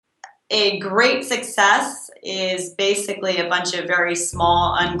A great success is basically a bunch of very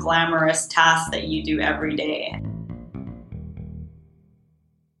small, unglamorous tasks that you do every day.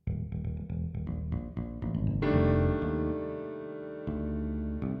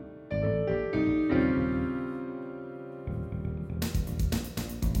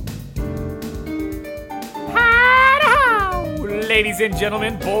 Ladies and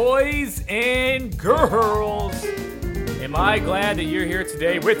gentlemen, boys and girls, am I glad that you're here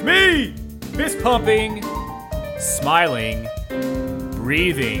today with me, fist pumping, smiling,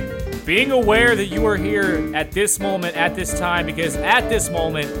 breathing, being aware that you are here at this moment, at this time, because at this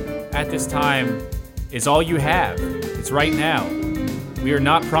moment, at this time is all you have. It's right now. We are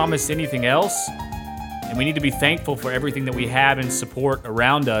not promised anything else, and we need to be thankful for everything that we have and support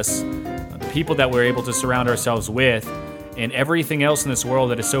around us, the people that we're able to surround ourselves with, and everything else in this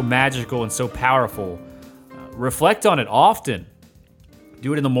world that is so magical and so powerful. Reflect on it often.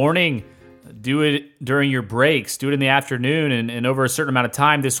 Do it in the morning. Do it during your breaks. Do it in the afternoon. And over a certain amount of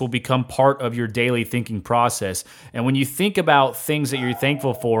time, this will become part of your daily thinking process. And when you think about things that you're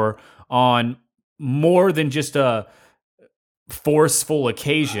thankful for on more than just a forceful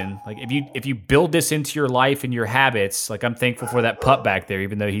occasion, like if you build this into your life and your habits, like I'm thankful for that pup back there,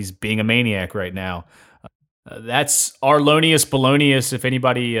 even though he's being a maniac right now. That's Arlonius Bolognius, if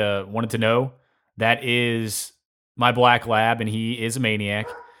anybody wanted to know. That is my black lab, and he is a maniac.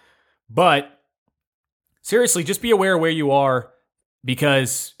 But seriously, just be aware where you are,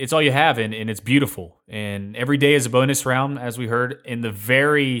 because it's all you have, and it's beautiful. And every day is a bonus round, as we heard in the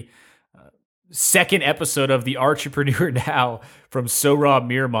very second episode of The Archipreneur Now from Sohrab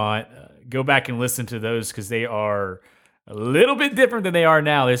Mirmont. Go back and listen to those, because they are a little bit different than they are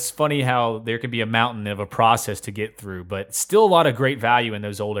now. It's funny how there can be a mountain of a process to get through, but still a lot of great value in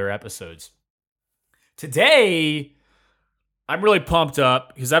those older episodes. Today, I'm really pumped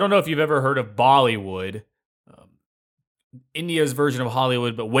up because I don't know if you've ever heard of Bollywood, India's version of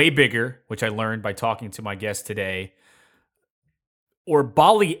Hollywood, but way bigger, which I learned by talking to my guest today, or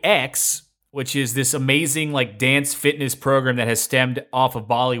BollyX, which is this amazing like dance fitness program that has stemmed off of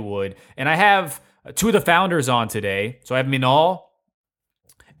Bollywood. And I have two of the founders on today. So I have Minal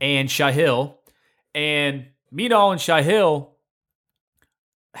and Shahil. And Minal and Shahil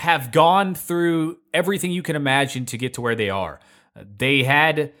have gone through everything you can imagine to get to where they are. They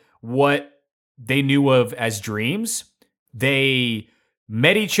had what they knew of as dreams. They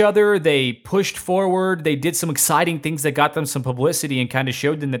met each other, they pushed forward, they did some exciting things that got them some publicity and kind of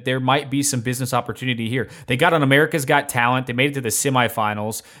showed them that there might be some business opportunity here. They got on America's Got Talent, they made it to the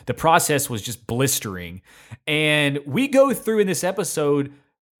semifinals. The process was just blistering. And we go through in this episode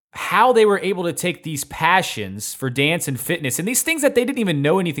how they were able to take these passions for dance and fitness and these things that they didn't even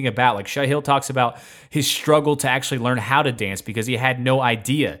know anything about. Like Shahil talks about his struggle to actually learn how to dance because he had no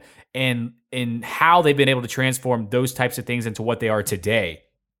idea. And how they've been able to transform those types of things into what they are today.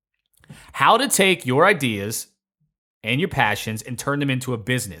 How to take your ideas and your passions and turn them into a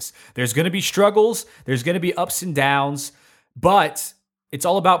business. There's going to be struggles, there's going to be ups and downs, but it's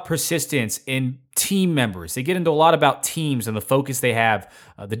all about persistence and team members. They get into a lot about teams and the focus they have,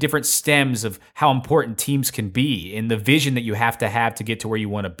 the different stems of how important teams can be and the vision that you have to get to where you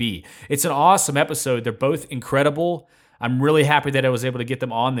want to be. It's an awesome episode. They're both incredible. I'm really happy that I was able to get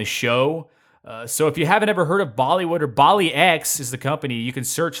them on the show. So if you haven't ever heard of Bollywood, or BollyX is the company, you can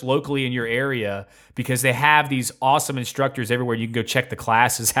search locally in your area because they have these awesome instructors everywhere. You can go check the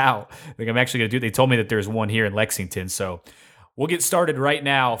classes out. I think I'm actually going to do. They told me that there's one here in Lexington. So we'll get started right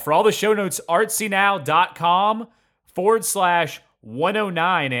now. For all the show notes,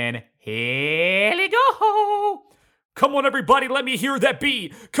 artsynow.com/109. And here we go. Come on, everybody, let me hear that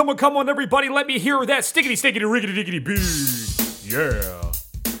beat. Come on, everybody, let me hear that stickity, riggity, diggity beat. Yeah.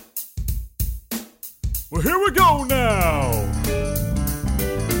 Well, here we go now.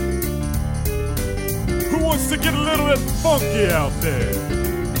 Who wants to get a little bit funky out there?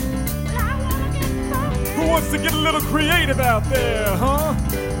 Who wants to get a little creative out there, huh?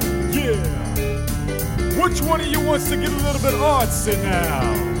 Yeah. Which one of you wants to get a little bit artsy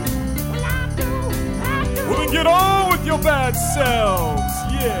now? Well, then get on with your bad selves,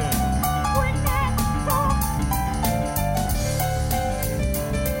 yeah.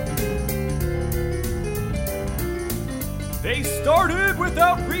 They started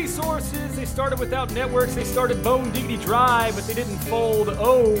without resources, they started without networks, they started bone diggity dry, but they didn't fold,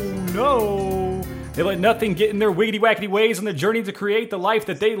 oh no. They let nothing get in their wiggity wackety ways on their journey to create the life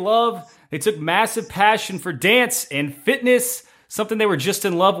that they love. They took massive passion for dance and fitness, something they were just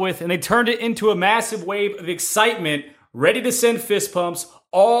in love with, and they turned it into a massive wave of excitement, ready to send fist pumps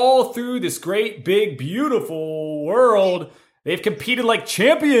all through this great, big, beautiful world They've competed like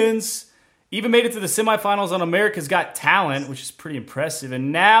champions, even made it to the semifinals on America's Got Talent, which is pretty impressive,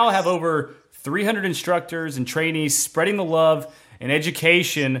 and now have over 300 instructors and trainees spreading the love and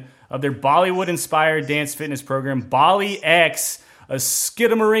education of their Bollywood-inspired dance fitness program, BollyX, a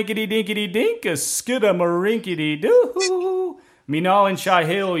skidamarinkity-dinkity-dink, a skidamarinkity-doo. Minal and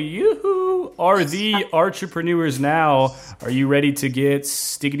Shahil, yoo-hoo, are the entrepreneurs now. Are you ready to get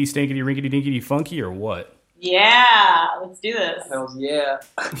stickity-stinkity-rinkity-dinkity funky or what? Yeah, let's do this. Hells yeah.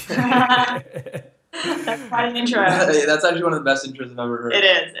 That's quite an intro. That's actually one of the best intros I've ever heard. It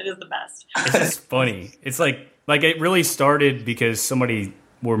is. It is the best. It's just funny. It's like it really started because somebody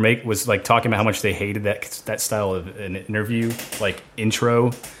was like talking about how much they hated that style of an interview, like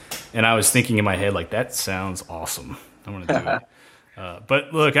intro, and I was thinking in my head like, that sounds awesome. I'm gonna do it.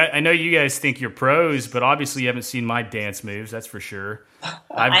 But look, I know you guys think you're pros, but obviously you haven't seen my dance moves. That's for sure.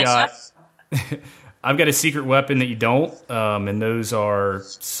 I've got a secret weapon that you don't, and those are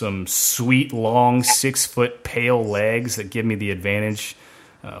some sweet, long, 6-foot pale legs that give me the advantage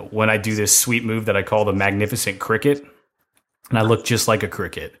when I do this sweet move that I call the magnificent cricket. And I look just like a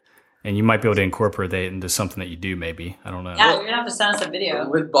cricket. And you might be able to incorporate that into something that you do, maybe. I don't know. Yeah, you're going to have to send us a video.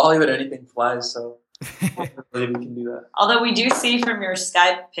 With Bollywood, anything flies, so I believe we can do that. Although we do see from your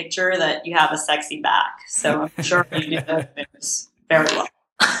Skype picture that you have a sexy back. So I'm sure you do those moves very well.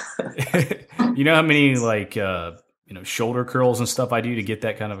 You know how many shoulder curls and stuff I do to get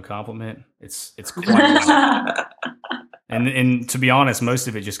that kind of a compliment? It's quite a and to be honest, most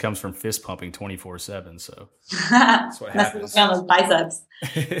of it just comes from fist pumping 24/7. So that's what happens. On those biceps.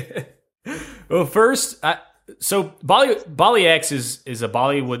 Well, first, BollyX is a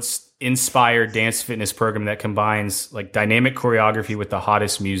Bollywood-inspired dance fitness program that combines like dynamic choreography with the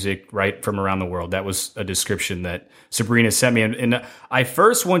hottest music right from around the world. That was a description that Sabrina sent me. And I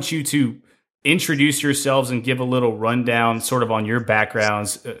first want you to introduce yourselves and give a little rundown sort of on your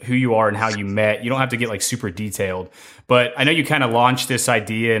backgrounds, who you are and how you met. You don't have to get like super detailed, but I know you kind of launched this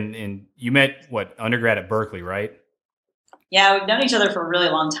idea and you met, undergrad at Berkeley, right? Yeah, we've known each other for a really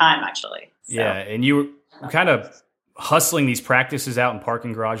long time, actually. So. Yeah, and you were kind of hustling these practices out in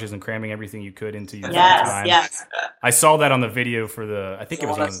parking garages and cramming everything you could into your time. Yes. I saw that on the video for it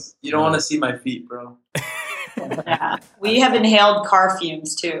was on. You don't want to see my feet, bro. Yeah, we have inhaled car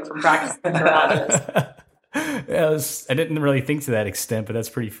fumes too from practicing in garages. I didn't really think to that extent, but that's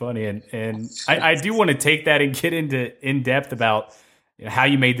pretty funny. And I do want to take that and get into in depth about how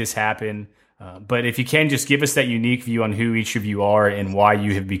you made this happen. But if you can, just give us that unique view on who each of you are and why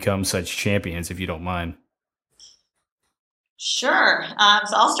you have become such champions, if you don't mind. Sure.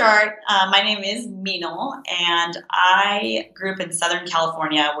 So I'll start. My name is Minal, and I grew up in Southern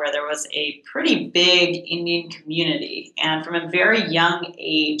California where there was a pretty big Indian community. And from a very young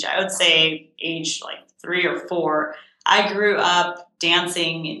age, I would say age like 3 or 4, I grew up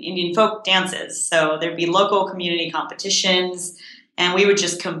dancing in Indian folk dances. So there'd be local community competitions, and we would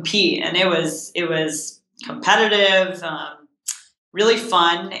just compete. And it was competitive, really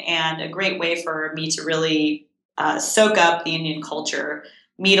fun, and a great way for me to really soak up the Indian culture,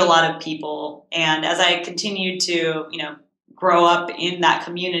 meet a lot of people. And as I continued to, grow up in that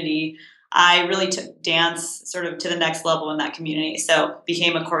community, I really took dance sort of to the next level in that community. So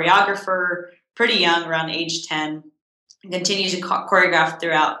became a choreographer pretty young, around age 10, and continued to choreograph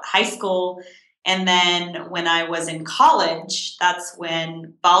throughout high school. And then when I was in college, that's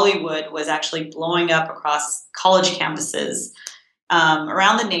when Bollywood was actually blowing up across college campuses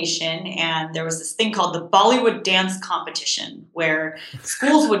around the nation, and there was this thing called the Bollywood Dance Competition where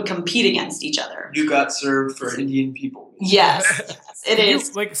schools would compete against each other. You got served for Indian people. Yes, it is.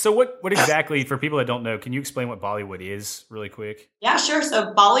 So what exactly, for people that don't know, can you explain what Bollywood is really quick? Yeah, sure.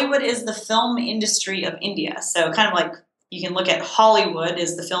 So Bollywood is the film industry of India. So kind of like you can look at Hollywood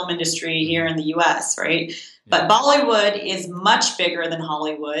as the film industry here in the U.S., right? Yeah. But Bollywood is much bigger than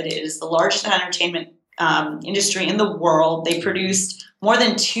Hollywood. It is the largest entertainment industry in the world. They produced more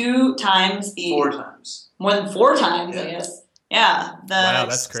than 4 times, more than 4 times, yeah. I guess. Yeah. Wow,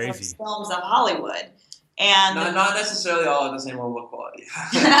 that's crazy. Films of Hollywood. And not necessarily all at the same level of quality,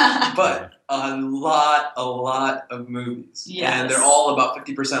 but a lot of movies. Yes. And they're all about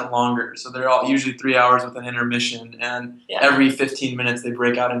 50% longer. So they're all usually 3 hours with an intermission. And every 15 minutes they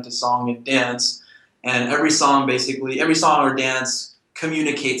break out into song and dance. And every song or dance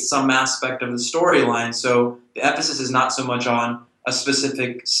communicates some aspect of the storyline. So the emphasis is not so much on a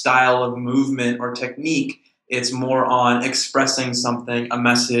specific style of movement or technique. It's more on expressing something, a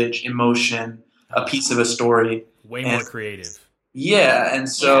message, emotion, a piece of a story. Way more creative. Yeah, and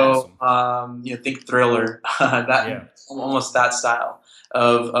so think Thriller, almost that style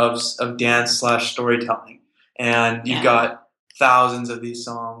of dance / storytelling. And you've got thousands of these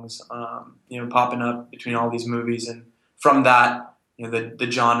songs, popping up between all these movies, and from that, the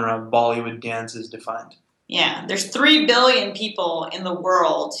genre of Bollywood dance is defined. Yeah, there's 3 billion people in the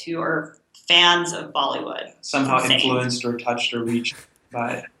world who are fans of Bollywood. Somehow influenced or touched or reached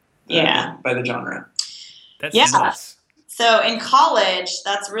by the genre. That's nuts. So in college,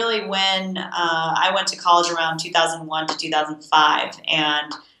 that's really when I went to college around 2001 to 2005,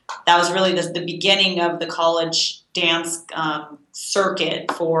 and that was really the beginning of the college dance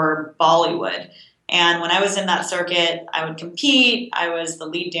circuit for Bollywood. And when I was in that circuit, I would compete. I was the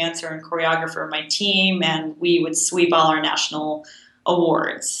lead dancer and choreographer of my team, and we would sweep all our national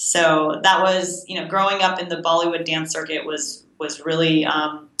awards. So that was, growing up in the Bollywood dance circuit was really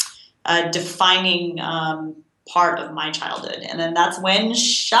a defining part of my childhood. And then that's when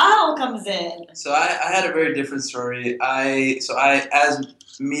Shahil comes in. So I had a very different story. As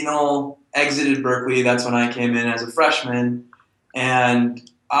Minal exited Berkeley, that's when I came in as a freshman, and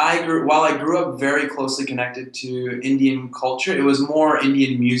while I grew up very closely connected to Indian culture, it was more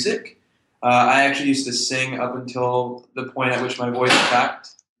Indian music. I actually used to sing up until the point at which my voice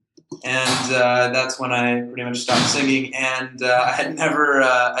cracked, and that's when I pretty much stopped singing. And I'd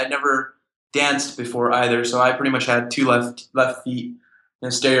never danced before either, so I pretty much had 2 left feet. A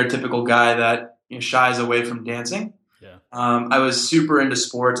stereotypical guy that shies away from dancing. Yeah. I was super into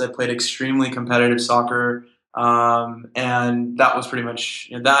sports. I played extremely competitive soccer. And that was pretty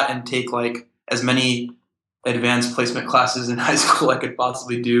much that, and take like as many advanced placement classes in high school I could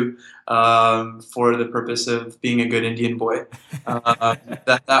possibly do for the purpose of being a good Indian boy.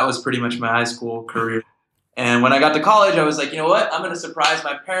 That was pretty much my high school career. And when I got to college, I was like, you know what? I'm going to surprise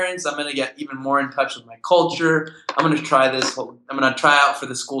my parents. I'm going to get even more in touch with my culture. I'm going to try this. I'm going to try out for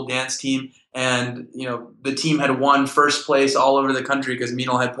the school dance team. And, the team had won first place all over the country because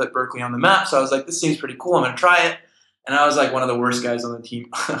Minal had put Berkeley on the map. So I was like, this seems pretty cool. I'm going to try it. And I was like one of the worst guys on the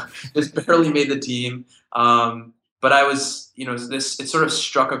team. Just barely made the team. But I was, it sort of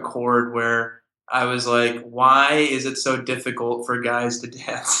struck a chord where I was like, why is it so difficult for guys to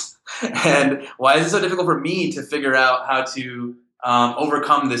dance? And why is it so difficult for me to figure out how to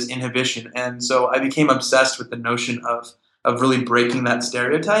overcome this inhibition? And so I became obsessed with the notion of really breaking that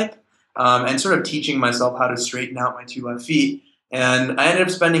stereotype and sort of teaching myself how to straighten out my 2 left feet. And I ended up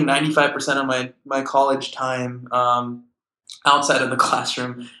spending 95% of my college time outside of the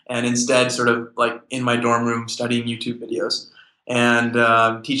classroom, and instead sort of like in my dorm room studying YouTube videos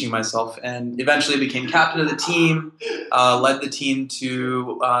and teaching myself, and eventually became captain of the team, led the team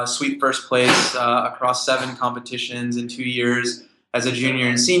to sweep first place across 7 competitions in 2 years as a junior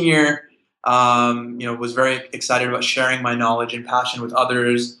and senior. Was very excited about sharing my knowledge and passion with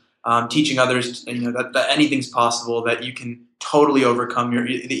others, teaching others, that anything's possible, that you can totally overcome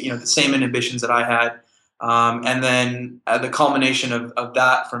the same inhibitions that I had. And then the culmination of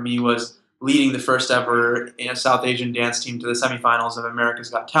that for me was leading the first ever South Asian dance team to the semifinals of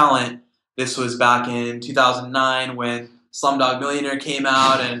America's Got Talent. This was back in 2009 when Slumdog Millionaire came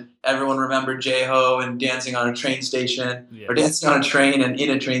out, and everyone remembered J-Ho and dancing on a train station, or dancing on a train and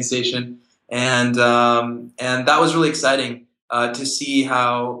in a train station. And that was really exciting to see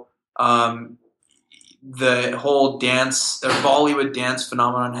how the whole dance or Bollywood dance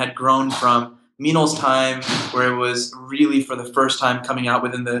phenomenon had grown from Minal's time, where it was really for the first time coming out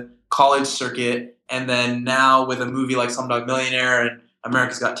within the college circuit, and then now with a movie like Slumdog Millionaire and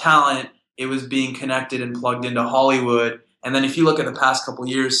America's Got Talent, it was being connected and plugged into Hollywood. And then if you look at the past couple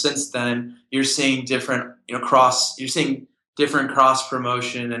years since then, you're seeing different cross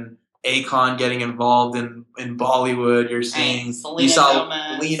promotion, and Akon getting involved in Bollywood. You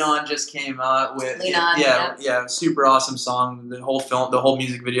saw Lean On just came out with super awesome song. The whole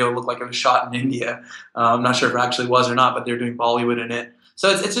music video looked like it was shot in India. I'm not sure if it actually was or not, but they're doing Bollywood in it. So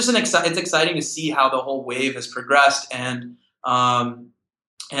it's just it's exciting to see how the whole wave has progressed, and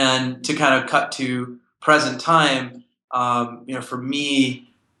to kind of cut to present time. For me,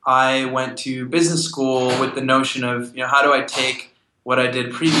 I went to business school with the notion of how do I take what I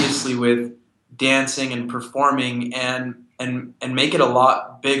did previously with dancing and performing and make it a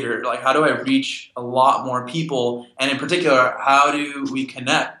lot bigger. Like, how do I reach a lot more people? And in particular, how do we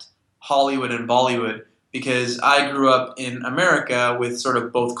connect Hollywood and Bollywood? Because I grew up in America with sort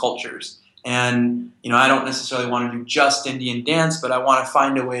of both cultures. And, I don't necessarily want to do just Indian dance, but I want to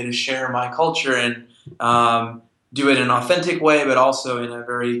find a way to share my culture and do it in an authentic way, but also in a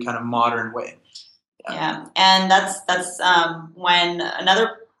very kind of modern way. Yeah, and that's when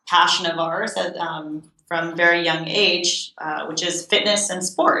another passion of ours from a very young age, which is fitness and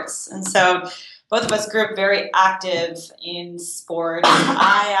sports. And so both of us grew up very active in sport.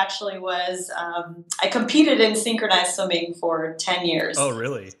 I actually was, I competed in synchronized swimming for 10 years. Oh,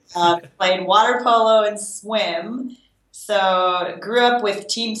 really? Played water polo and swim. So grew up with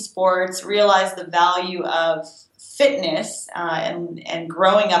team sports, realized the value of fitness and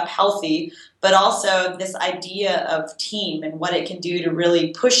growing up healthy, but also this idea of team and what it can do to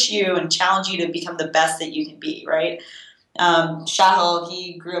really push you and challenge you to become the best that you can be, right? Shahil,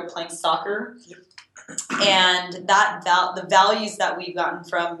 he grew up playing soccer, and the values that we've gotten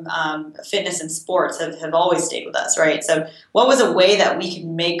from fitness and sports have always stayed with us, right? So what was a way that we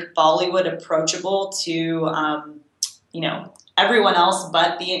can make Bollywood approachable to everyone else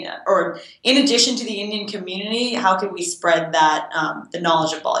or in addition to the Indian community, how could we spread that the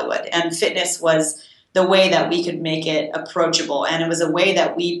knowledge of Bollywood? And fitness was the way that we could make it approachable, and it was a way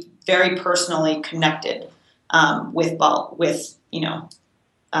that we very personally connected with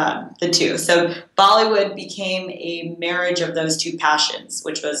the two. So Bollywood became a marriage of those two passions,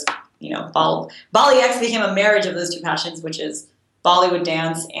 which was, BollyX became a marriage of those two passions, which is Bollywood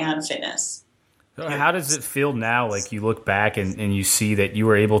dance and fitness. So how does it feel now? Like you look back and you see that you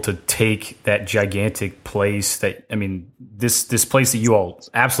were able to take that gigantic place this place that you all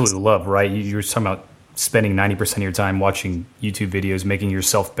absolutely love, right? You're talking about spending 90% of your time watching YouTube videos, making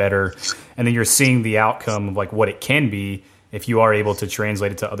yourself better. And then you're seeing the outcome of like what it can be if you are able to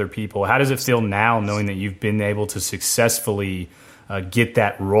translate it to other people. How does it feel now knowing that you've been able to successfully get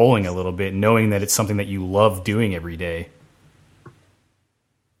that rolling a little bit, knowing that it's something that you love doing every day?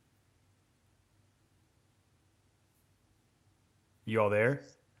 You all there?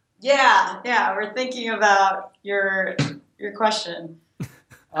 Yeah. We're thinking about your question.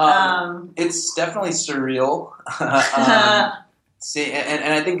 It's definitely surreal. And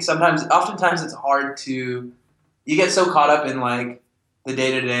I think oftentimes it's hard you get so caught up in like the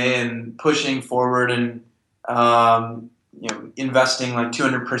day to day and pushing forward and, investing like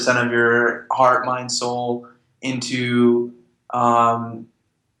 200% of your heart, mind, soul into,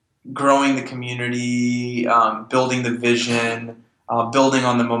 growing the community, building the vision, building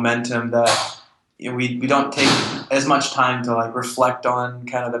on the momentum that we don't take as much time to like reflect on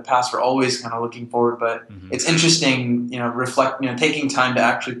kind of the past. We're always kind of looking forward, but it's interesting, taking time to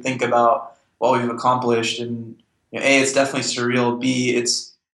actually think about what we've accomplished. And A, it's definitely surreal. B,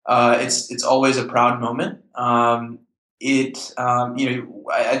 it's always a proud moment. I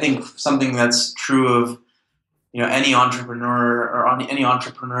think something that's true of any entrepreneur or on any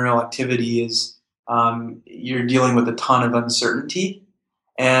entrepreneurial activity is you're dealing with a ton of uncertainty,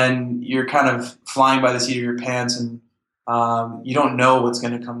 and you're kind of flying by the seat of your pants, and you don't know what's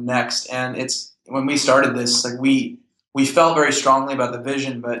going to come next. And it's when we started this, like we felt very strongly about the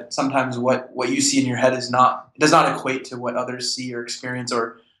vision, but sometimes what you see in your head does not equate to what others see or experience,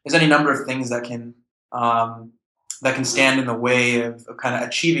 or there's any number of things that can stand in the way of kind of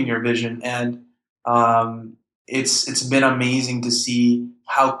achieving your vision. And it's been amazing to see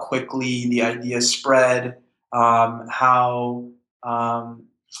how quickly the idea spread, how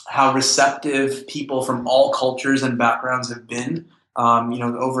receptive people from all cultures and backgrounds have been.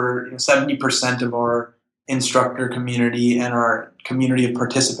 Over 70% of our instructor community and our community of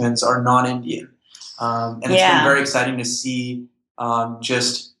participants are non-Indian. And it's been very exciting to see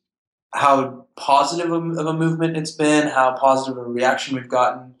just how positive of a movement it's been, how positive a reaction we've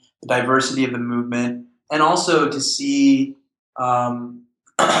gotten, the diversity of the movement, and also to see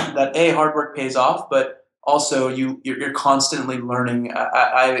that hard work pays off, but also you're constantly learning.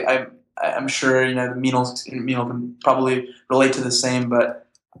 I'm sure Minal can probably relate to the same, but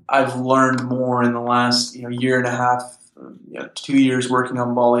I've learned more in the last year and a half, 2 years working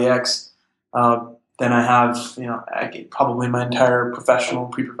on BollyX than I have probably my entire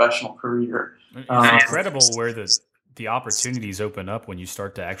pre-professional career. It's incredible where the opportunities open up when you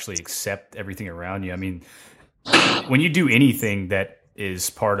start to actually accept everything around you. I mean, when you do anything that is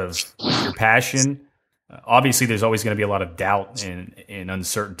part of your passion, obviously there's always going to be a lot of doubt and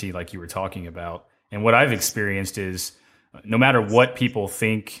uncertainty like you were talking about. And what I've experienced is no matter what people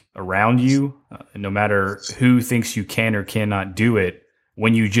think around you, no matter who thinks you can or cannot do it,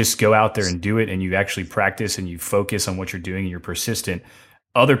 when you just go out there and do it and you actually practice and you focus on what you're doing and you're persistent,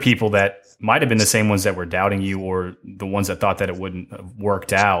 other people that might have been the same ones that were doubting you or the ones that thought that it wouldn't have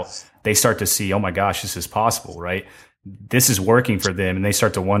worked out, they start to see, oh my gosh, this is possible, right? This is working for them. And they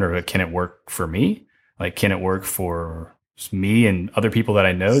start to wonder, can it work for me? Like, can it work for me and other people that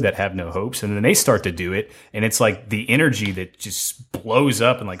I know that have no hopes? And then they start to do it. And it's like the energy that just blows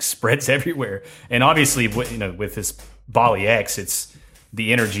up and like spreads everywhere. And obviously, with this BollyX,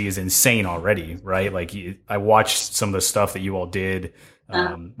 the energy is insane already, right? Like I watched some of the stuff that you all did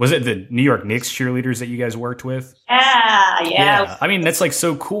Was it the New York Knicks cheerleaders that you guys worked with? Yeah. I mean, that's like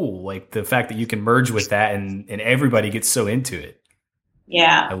so cool. Like the fact that you can merge with that and everybody gets so into it.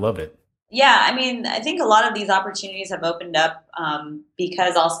 Yeah. I love it. Yeah. I mean, I think a lot of these opportunities have opened up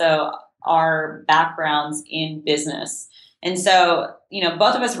because also our backgrounds in business. And so,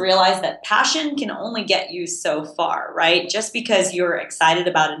 both of us realize that passion can only get you so far, right? Just because you're excited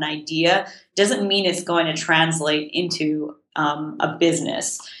about an idea doesn't mean it's going to translate into a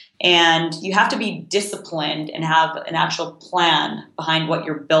business. And you have to be disciplined and have an actual plan behind what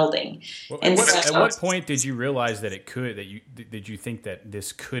you're building. At what point did you realize that did you think that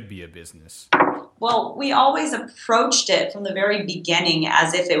this could be a business? Well, we always approached it from the very beginning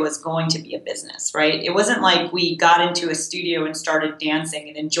as if it was going to be a business, right? It wasn't like we got into a studio and started dancing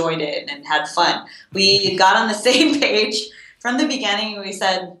and enjoyed it and had fun. We got on the same page from the beginning and we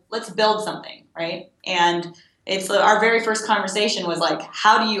said, let's build something, right? And our very first conversation was like,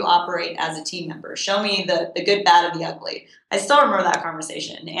 how do you operate as a team member? Show me the good, bad, and the ugly. I still remember that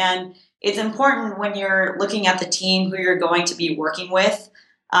conversation. And it's important when you're looking at the team who you're going to be working with,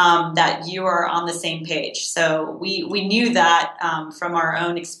 that you are on the same page. So we knew that from our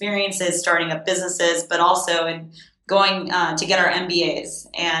own experiences starting up businesses, but also in going to get our MBAs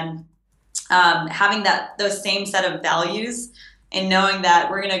and having those same set of values and knowing that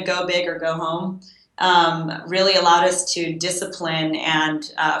we're going to go big or go home really allowed us to discipline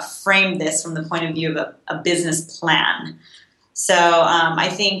and frame this from the point of view of a business plan. So I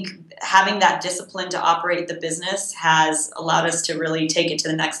think having that discipline to operate the business has allowed us to really take it to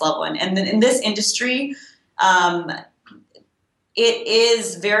the next level. And in this industry, it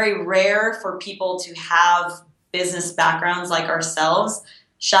is very rare for people to have business backgrounds like ourselves.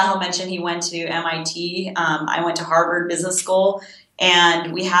 Shahil mentioned he went to MIT. I went to Harvard Business School.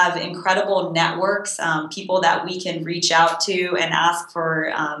 And we have incredible networks, people that we can reach out to and ask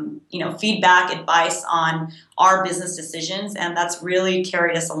for, feedback, advice on our business decisions, and that's really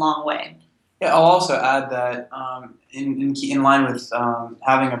carried us a long way. Yeah, I'll also add that in line with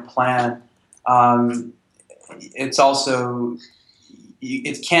having a plan, it's also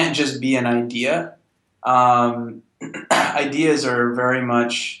it can't just be an idea. Ideas are very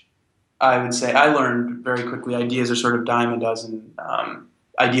much. I would say I learned very quickly ideas are sort of dime a dozen.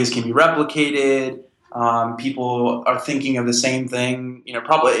 Ideas can be replicated. People are thinking of the same thing.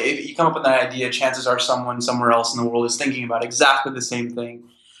 Probably if you come up with that idea, chances are someone somewhere else in the world is thinking about exactly the same thing.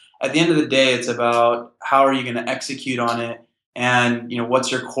 At the end of the day, it's about how are you going to execute on it, and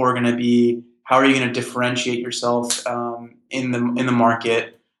what's your core going to be? How are you going to differentiate yourself in the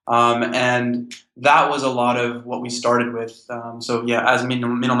market? And that was a lot of what we started with. So yeah, as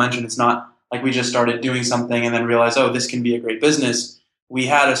Minal mentioned, it's not like we just started doing something and then realized, oh, this can be a great business. We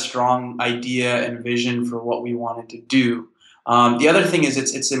had a strong idea and vision for what we wanted to do. The other thing is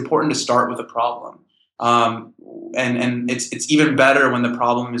it's important to start with a problem. And it's even better when the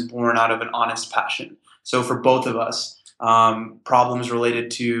problem is born out of an honest passion. So for both of us, problems related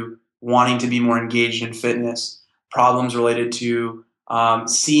to wanting to be more engaged in fitness, problems related to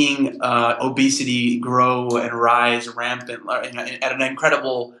seeing obesity grow and rise rampant at an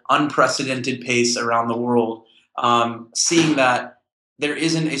incredible, unprecedented pace around the world. Seeing that there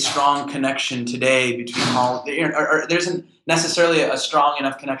isn't a strong connection today between or there isn't necessarily a strong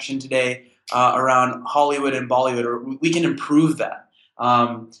enough connection today around Hollywood and Bollywood, or we can improve that.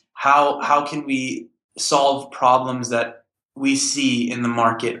 How can we solve problems that we see in the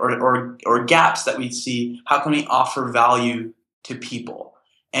market or gaps that we see? How can we offer value to people?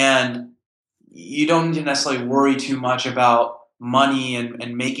 And you don't need to necessarily worry too much about money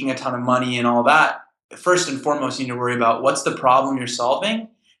and making a ton of money and all that. First and foremost, you need to worry about what's the problem you're solving,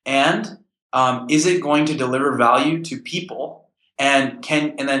 and is it going to deliver value to people? And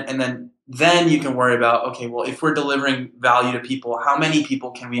then you can worry about, okay, well, if we're delivering value to people, how many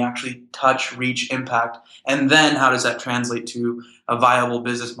people can we actually touch, reach, impact? And then how does that translate to a viable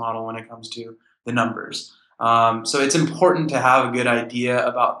business model when it comes to the numbers? So it's important to have a good idea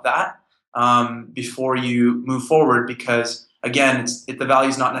about that before you move forward, because again, the value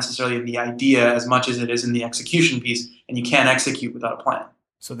is not necessarily in the idea as much as it is in the execution piece, and you can't execute without a plan.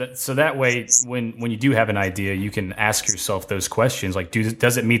 So that way, when you do have an idea, you can ask yourself those questions like,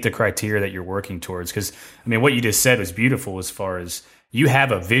 does it meet the criteria that you're working towards? Because I mean, what you just said was beautiful as far as you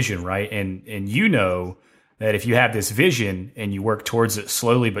have a vision, right? And you know that if you have this vision and you work towards it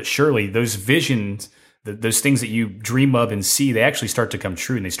slowly but surely, those visions, those things that you dream of and see, they actually start to come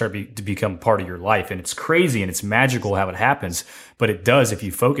true and they start to become part of your life. And it's crazy and it's magical how it happens, but it does if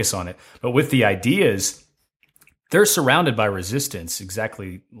you focus on it. But with the ideas, they're surrounded by resistance,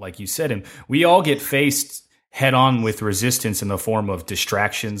 exactly like you said. And we all get faced head on with resistance in the form of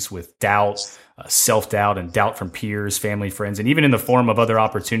distractions, with doubt, self-doubt, and doubt from peers, family, friends, and even in the form of other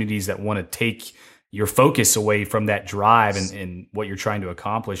opportunities that want to take your focus away from that drive and what you're trying to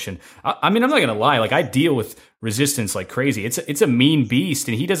accomplish. And I mean, I'm not going to lie. Like, I deal with resistance like crazy. It's a mean beast,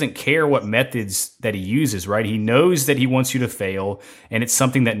 and he doesn't care what methods that he uses, right? He knows that he wants you to fail, and it's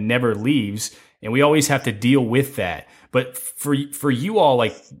something that never leaves. And we always have to deal with that. But for you all,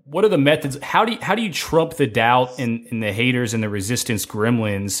 like, what are the methods? How do you trump the doubt and the haters and the resistance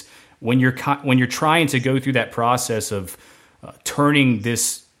gremlins when you're trying to go through that process of turning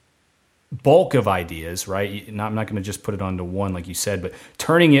this bulk of ideas, right? I'm not going to just put it onto one, like you said, but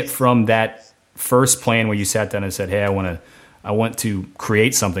turning it from that first plan where you sat down and said, "Hey, I want to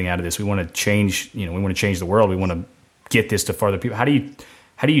create something out of this. We want to change, we want to change the world. We want to get this to farther people." How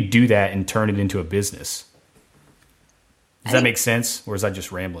do you do that and turn it into a business? Does that make sense, or is that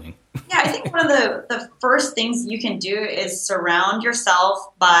just rambling? Yeah, I think one of the first things you can do is surround yourself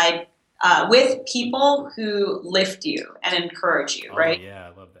with people who lift you and encourage you, right? Yeah,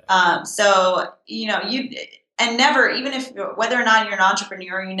 I love that. So, whether or not you're an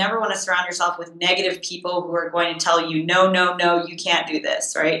entrepreneur, you never want to surround yourself with negative people who are going to tell you, no, you can't do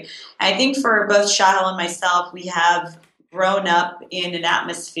this, right? I think for both Shahil and myself, we have grown up in an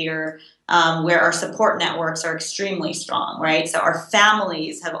atmosphere where our support networks are extremely strong, right? So our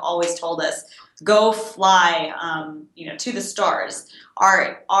families have always told us, go fly, to the stars.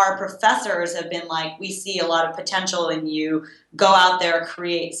 Our professors have been like, we see a lot of potential in you. Go out there,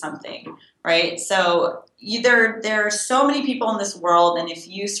 create something, right? So there are so many people in this world, and if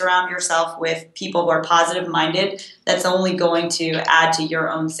you surround yourself with people who are positive-minded, that's only going to add to your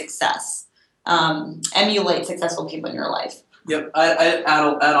own success. Emulate successful people in your life. Yep, I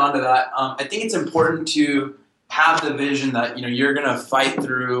add on to that. I think it's important to have the vision that you're going to fight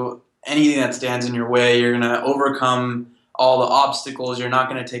through anything that stands in your way. You're going to overcome all the obstacles. You're not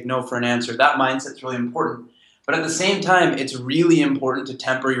going to take no for an answer. That mindset's really important. But at the same time, it's really important to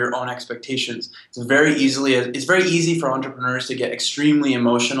temper your own expectations. It's very easy for entrepreneurs to get extremely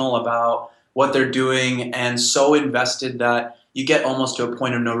emotional about what they're doing and so invested that you get almost to a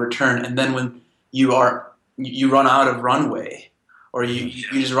point of no return. And then when you run out of runway, or you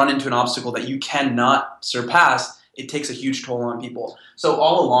just run into an obstacle that you cannot surpass, it takes a huge toll on people. So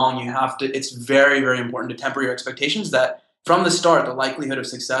all along, it's very, very important to temper your expectations that from the start, the likelihood of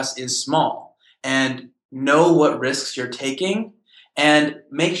success is small, and know what risks you're taking and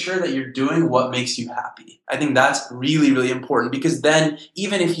make sure that you're doing what makes you happy. I think that's really, really important, because then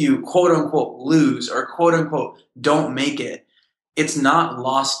even if you quote unquote lose or quote unquote don't make it, it's not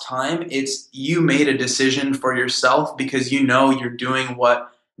lost time. It's you made a decision for yourself because you're doing what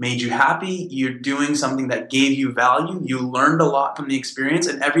made you happy. You're doing something that gave you value. You learned a lot from the experience,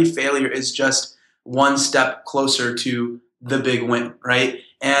 and every failure is just one step closer to the big win, right?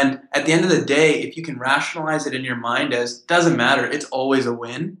 And at the end of the day, if you can rationalize it in your mind as, doesn't matter, it's always a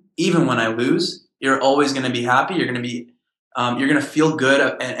win. Even when I lose, you're always going to be happy. You're going to feel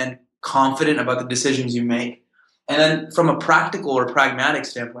good and confident about the decisions you make. And then from a practical or pragmatic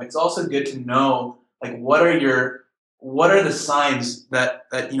standpoint, it's also good to know, like, what are the signs that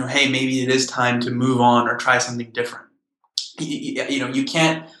hey, maybe it is time to move on or try something different. You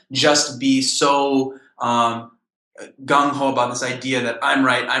can't just be so gung-ho about this idea that I'm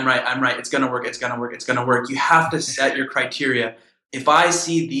right, it's going to work. You have to set your criteria. If I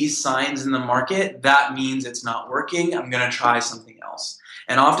see these signs in the market, that means it's not working. I'm going to try something else.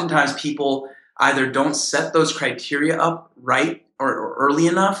 And oftentimes people either don't set those criteria up right or early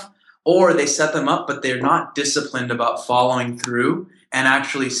enough, or they set them up, but they're not disciplined about following through and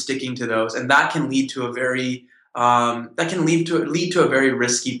actually sticking to those. And that can lead to a very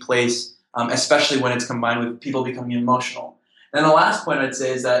risky place, especially when it's combined with people becoming emotional. And the last point I'd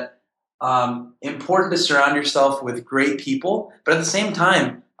say is that important to surround yourself with great people, but at the same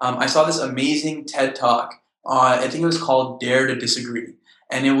time, I saw this amazing TED Talk. I think it was called Dare to Disagree.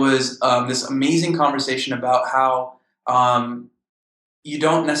 And it was this amazing conversation about how you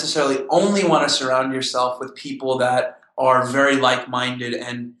don't necessarily only want to surround yourself with people that are very like-minded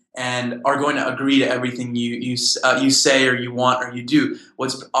and are going to agree to everything you say or you want or you do.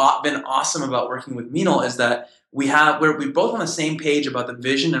 What's been awesome about working with Minal is that we're both on the same page about the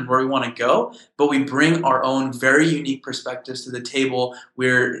vision and where we want to go, but we bring our own very unique perspectives to the table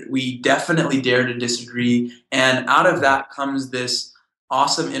where we definitely dare to disagree. And out of that comes this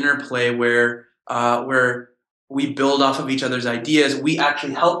awesome interplay where we build off of each other's ideas. We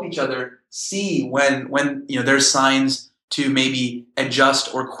actually help each other see when there's signs to maybe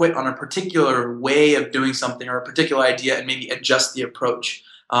adjust or quit on a particular way of doing something or a particular idea and maybe adjust the approach.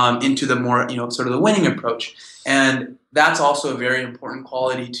 into the more, sort of the winning approach. And that's also a very important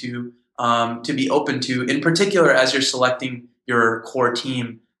quality to be open to, in particular as you're selecting your core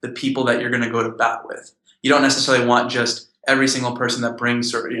team, the people that you're going to go to bat with. You don't necessarily want just every single person that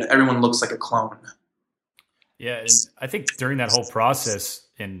brings, or everyone looks like a clone. Yeah, and I think during that whole process,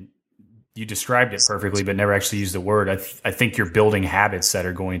 and you described it perfectly, but never actually used the word. I think you're building habits that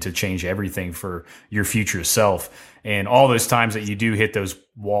are going to change everything for your future self. And all those times that you do hit those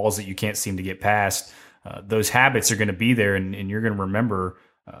walls that you can't seem to get past, those habits are going to be there, and you're going to remember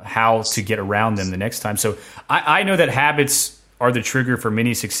how to get around them the next time. So I know that habits are the trigger for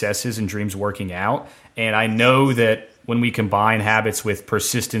many successes and dreams working out. And I know that when we combine habits with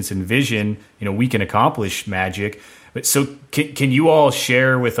persistence and vision, we can accomplish magic. But so can you all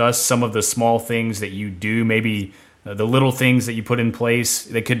share with us some of the small things that you do, maybe the little things that you put in place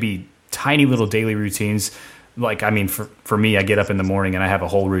that could be tiny little daily routines? Like, for me, I get up in the morning and I have a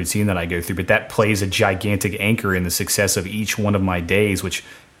whole routine that I go through, but that plays a gigantic anchor in the success of each one of my days, which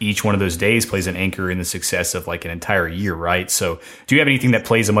each one of those days plays an anchor in the success of like an entire year, right? So do you have anything that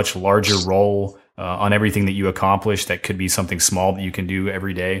plays a much larger role on everything that you accomplish that could be something small that you can do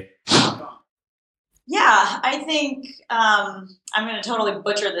every day? Yeah, I think I'm going to totally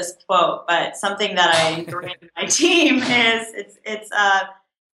butcher this quote, but something that I ingrained in my team is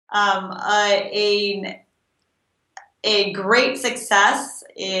a great success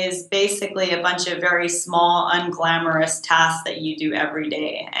is basically a bunch of very small, unglamorous tasks that you do every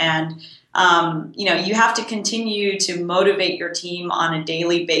day. And, you have to continue to motivate your team on a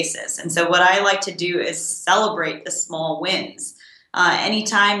daily basis. And so what I like to do is celebrate the small wins.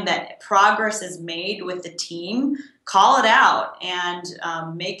 Anytime that progress is made with the team, call it out and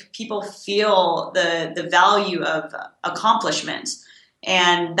make people feel the value of accomplishment.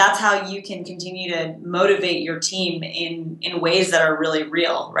 And that's how you can continue to motivate your team in ways that are really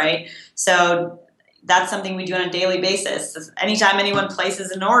real, right? So that's something we do on a daily basis. Anytime anyone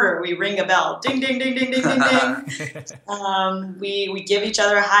places an order, we ring a bell. Ding, ding, ding, ding, ding, ding, ding. We give each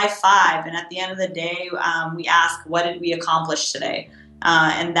other a high five. And at the end of the day, we ask, what did we accomplish today?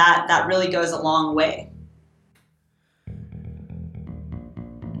 And that really goes a long way.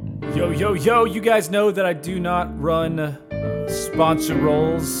 Yo, you guys know that I do not run sponsor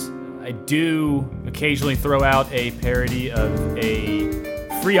roles. I do occasionally throw out a parody of a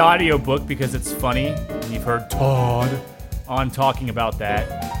free audiobook because it's funny. And you've heard Todd on talking about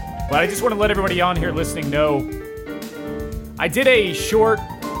that. But I just want to let everybody on here listening know I did a short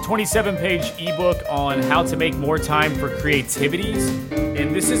 27-page ebook on how to make more time for creativities.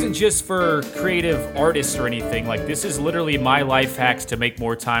 And this isn't just for creative artists or anything. Like, this is literally my life hacks to make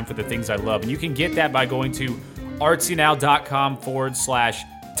more time for the things I love. And you can get that by going to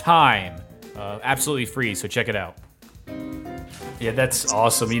artsynow.com/time. Absolutely free, so check it out. Yeah, that's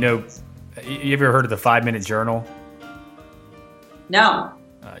awesome. You ever heard of the 5-minute journal? No.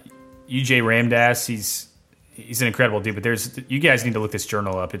 UJ Ramdas, he's an incredible dude, but you guys need to look this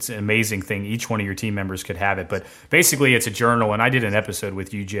journal up. It's an amazing thing. Each one of your team members could have it, but basically it's a journal, and I did an episode with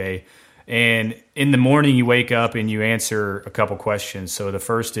UJ, and in the morning you wake up and you answer a couple questions. So the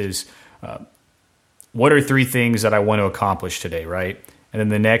first is, what are 3 things that I want to accomplish today, right? And then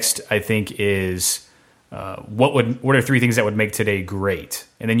the next, I think, is what are 3 things that would make today great?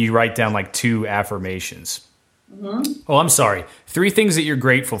 And then you write down like 2 affirmations. Mm-hmm. Oh, I'm sorry. 3 things that you're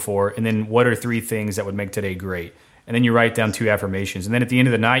grateful for, and then what are 3 things that would make today great? And then you write down 2 affirmations. And then at the end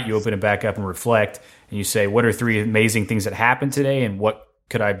of the night, you open it back up and reflect, and you say, what are 3 amazing things that happened today, and what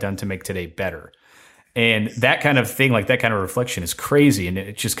could I have done to make today better? And that kind of thing, like that kind of reflection is crazy, and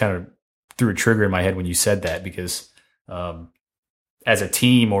it just kind of threw a trigger in my head when you said that, because as a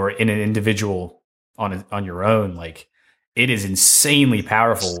team or in an individual on your own, like, it is insanely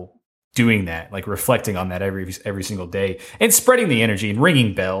powerful doing that, like reflecting on that every single day and spreading the energy and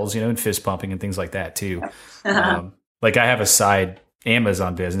ringing bells, and fist pumping and things like that too. Like, I have a side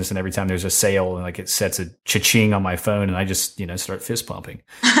Amazon business, and every time there's a sale, and like it sets a cha-ching on my phone, and I just, start fist pumping.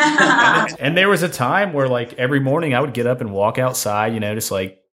 and there was a time where, like, every morning I would get up and walk outside, just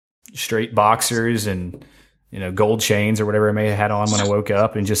like straight boxers and, gold chains or whatever I may have had on when I woke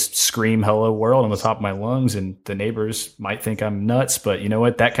up, and just scream hello world on the top of my lungs. And the neighbors might think I'm nuts, but you know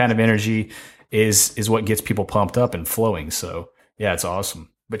what? That kind of energy is what gets people pumped up and flowing. So yeah, it's awesome.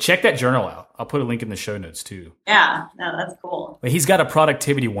 But check that journal out. I'll put a link in the show notes too. Yeah, no, that's cool. But he's got a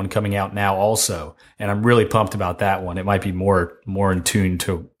productivity one coming out now also, and I'm really pumped about that one. It might be more in tune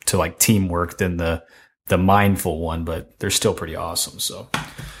to like teamwork than the mindful one, but they're still pretty awesome. So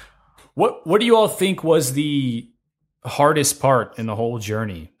What do you all think was the hardest part in the whole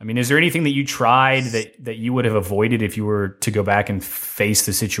journey? I mean, is there anything that you tried that you would have avoided if you were to go back and face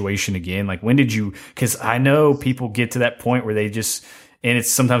the situation again? Like, when did you, because I know people get to that point where they just, and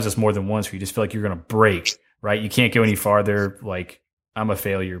sometimes it's more than once, where you just feel like you're going to break, right? You can't go any farther. Like, I'm a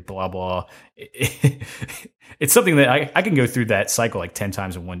failure, blah, blah. It's something that I can go through that cycle like 10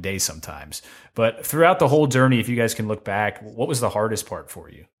 times in one day sometimes. But throughout the whole journey, if you guys can look back, what was the hardest part for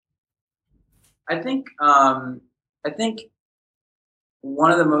you? I think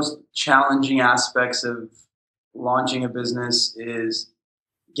one of the most challenging aspects of launching a business is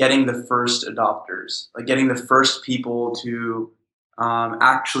getting the first adopters, like getting the first people to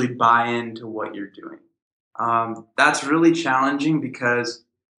actually buy into what you're doing. That's really challenging because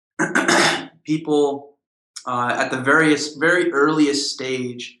people at the very earliest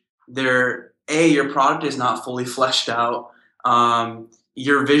stage, your product is not fully fleshed out.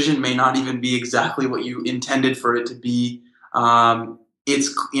 Your vision may not even be exactly what you intended for it to be.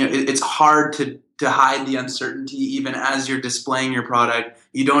 It's hard to hide the uncertainty even as you're displaying your product.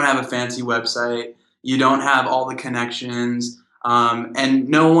 You don't have a fancy website. You don't have all the connections, and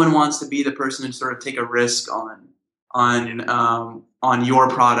no one wants to be the person to sort of take a risk on your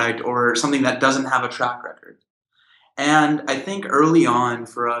product or something that doesn't have a track record. And I think early on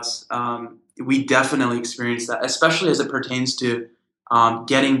for us, we definitely experienced that, especially as it pertains to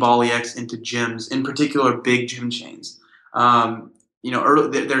getting BollyX into gyms, in particular big gym chains.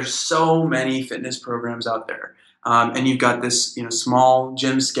 There's so many fitness programs out there, and you've got this small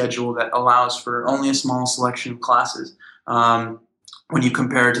gym schedule that allows for only a small selection of classes. When you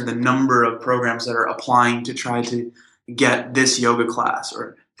compare it to the number of programs that are applying to try to get this yoga class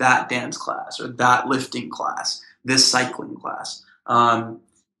or that dance class or that lifting class, this cycling class,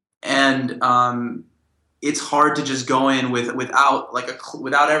 it's hard to just go in without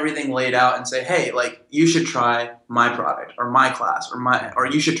everything laid out and say, hey, like, you should try my product or my class or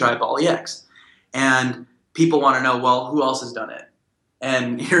you should try BollyX. And people want to know, well, who else has done it?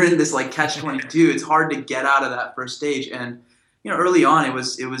 And you're in this like catch-22. It's hard to get out of that first stage. And early on, it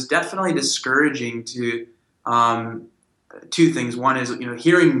was definitely discouraging to two things. One is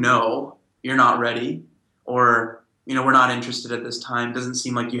hearing no, you're not ready, or we're not interested at this time. Doesn't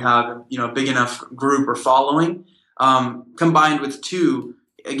seem like you have, a big enough group or following. Combined with two,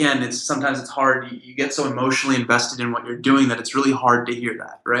 again, sometimes it's hard. You get so emotionally invested in what you're doing that it's really hard to hear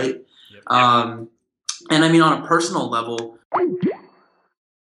that, right? Yep. And I mean, on a personal level,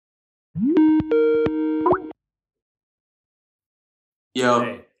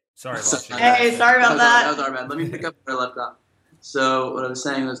 Hey, sorry about you. Hey, sorry about that. That was our bad. Let me pick up where I left off. So what I was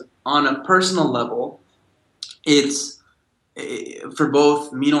saying was, on a personal level, it's for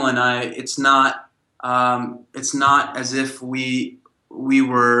both Minal and I. It's not as if we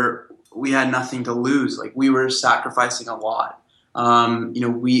had nothing to lose. Like, we were sacrificing a lot.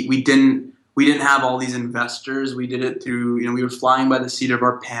 We didn't have all these investors. We did it through we were flying by the seat of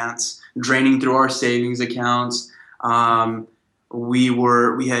our pants, draining through our savings accounts. We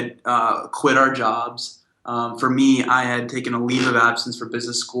had quit our jobs. For me, I had taken a leave of absence for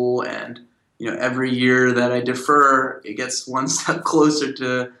business school, and every year that I defer, it gets one step closer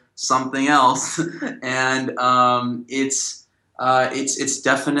to something else. And it's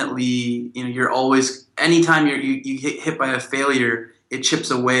definitely you're always, anytime you get hit by a failure, it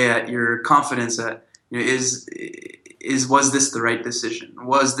chips away at your confidence that was this the right decision?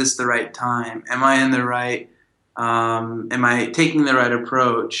 Was this the right time? Am I in the right? Am I taking the right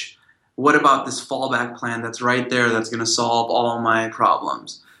approach? What about this fallback plan that's right there that's going to solve all my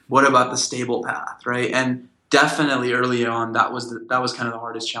problems? What about the stable path, right? And definitely early on, that was kind of the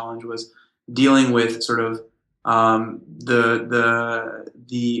hardest challenge, was dealing with sort of the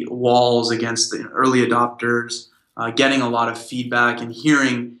walls against the early adopters, getting a lot of feedback and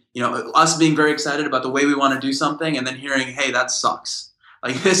hearing, us being very excited about the way we want to do something, and then hearing, hey, that sucks.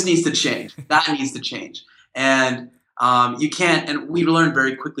 Like, this needs to change. That needs to change. And you can't, and we learned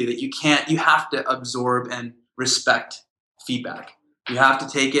very quickly that you have to absorb and respect feedback. You have to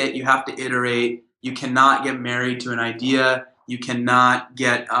take it. You have to iterate. You cannot get married to an idea. You cannot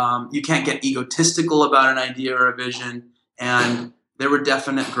you can't get egotistical about an idea or a vision. And there were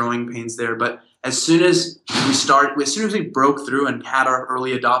definite growing pains there. But as soon as we broke through and had our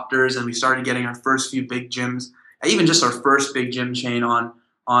early adopters, and we started getting our first few big gyms, even just our first big gym chain on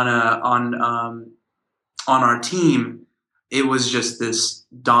our team, it was just this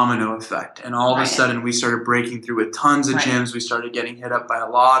domino effect. And all of a sudden, we started breaking through with tons of gyms. We started getting hit up by a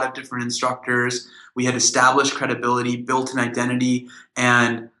lot of different instructors. We had established credibility, built an identity,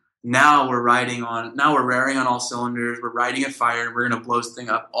 and now we're raring on all cylinders. We're riding a fire, and we're going to blow this thing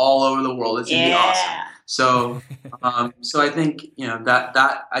up all over the world. It's going to be awesome. So, so I think,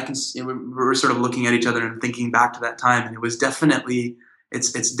 that I can see, we're sort of looking at each other and thinking back to that time, and it was definitely,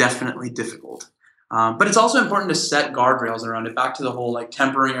 it's definitely difficult. But it's also important to set guardrails around it. Back to the whole like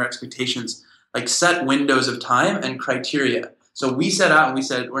tempering our expectations, like set windows of time and criteria. So we set out and we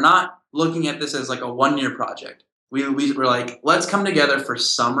said, we're not looking at this as like a 1-year project. We were like, let's come together for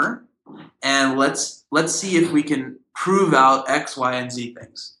summer and let's see if we can prove out X, Y, and Z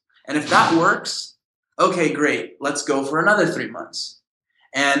things. And if that works, okay, great. Let's go for another 3 months.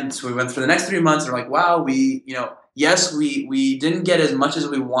 And so we went for the next 3 months. And we're like, wow, yes, we didn't get as much as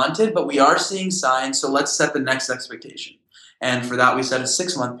we wanted, but we are seeing signs. So let's set the next expectation. And for that, we set a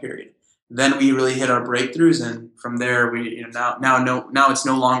 6-month period. Then we really hit our breakthroughs, and from there, we now it's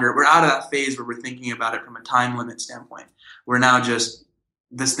no longer, we're out of that phase where we're thinking about it from a time limit standpoint. We're now just,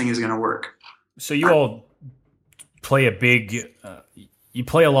 this thing is going to work. So you all play you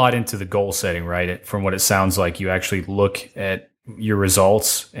play a lot into the goal setting, right? From what it sounds like, you actually look at your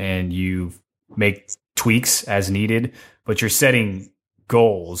results and you make tweaks as needed, but you're setting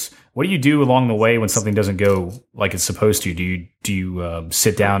goals. What do you do along the way when something doesn't go like it's supposed to? Do you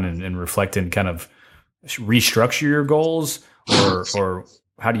sit down and reflect and kind of restructure your goals, or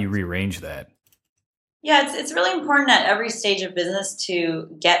how do you rearrange that? Yeah, it's really important at every stage of business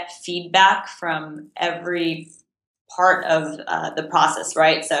to get feedback from every part of the process,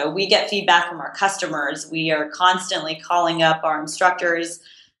 right? So we get feedback from our customers. We are constantly calling up our instructors,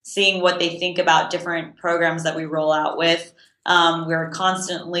 seeing what they think about different programs that we roll out with. We're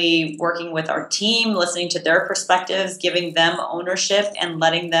constantly working with our team, listening to their perspectives, giving them ownership and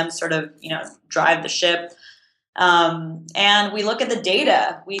letting them sort of, drive the ship. And we look at the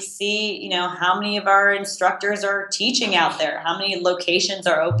data. We see, how many of our instructors are teaching out there, how many locations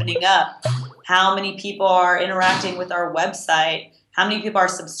are opening up, how many people are interacting with our website, how many people are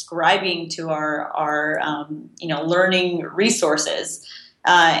subscribing to our learning resources.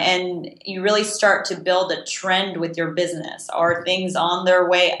 And you really start to build a trend with your business. Are things on their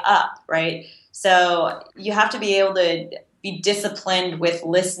way up, right? So you have to be able to be disciplined with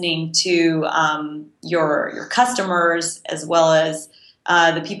listening to your customers as well as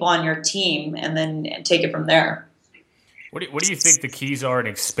the people on your team, and then take it from there. What do you think the keys are in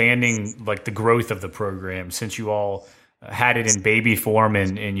expanding like the growth of the program, since you all had it in baby form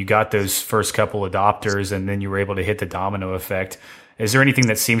and you got those first couple adopters and then you were able to hit the domino effect? Is there anything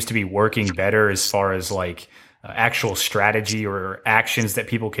that seems to be working better as far as like actual strategy or actions that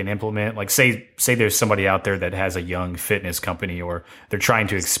people can implement? Like say there's somebody out there that has a young fitness company or they're trying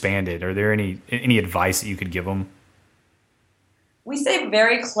to expand it. Are there any advice that you could give them? We stay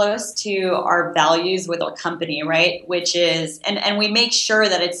very close to our values with our company, right? Which is, and we make sure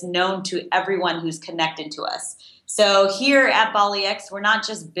that it's known to everyone who's connected to us. So here at BollyX, we're not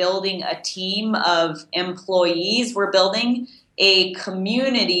just building a team of employees, we're building a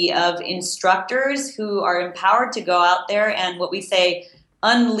community of instructors who are empowered to go out there and, what we say,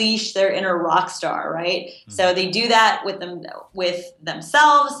 unleash their inner rock star, right? Mm-hmm. So they do that with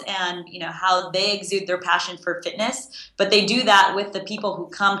themselves and how they exude their passion for fitness, but they do that with the people who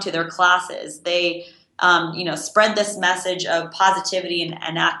come to their classes. They spread this message of positivity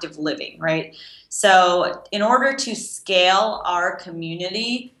and active living, right? So in order to scale our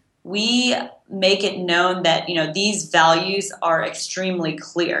community, we make it known that these values are extremely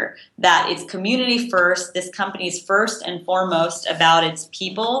clear, that it's community first. This company is first and foremost about its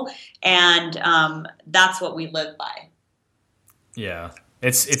people, and that's what we live by. Yeah,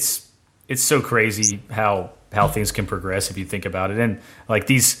 it's so crazy how things can progress if you think about it, and like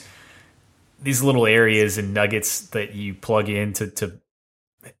these little areas and nuggets that you plug in to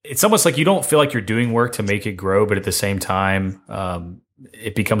it's almost like you don't feel like you're doing work to make it grow, but at the same time,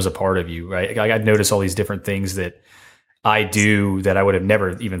 it becomes a part of you, right? I've noticed all these different things that I do that I would have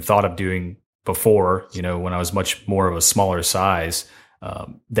never even thought of doing before, when I was much more of a smaller size,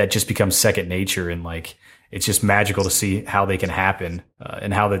 that just becomes second nature. And like, it's just magical to see how they can happen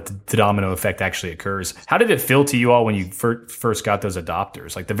and how the domino effect actually occurs. How did it feel to you all when you first got those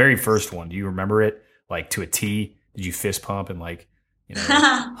adopters? Like the very first one, do you remember it like to a T? Did you fist pump and like,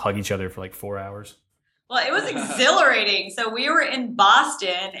 hug each other for like 4 hours? Well, it was exhilarating. So we were in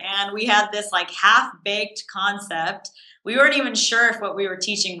Boston and we had this like half-baked concept. We weren't even sure if what we were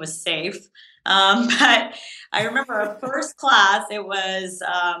teaching was safe. But I remember our first class, it was,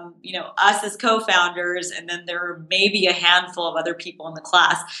 us as co-founders, and then there were maybe a handful of other people in the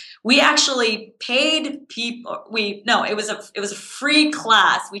class. We actually paid people. It was a free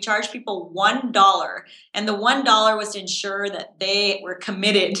class. We charged people $1, and the $1 was to ensure that they were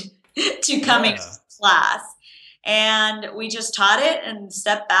committed to coming to class. And we just taught it and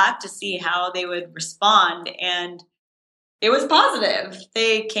stepped back to see how they would respond. And it was positive.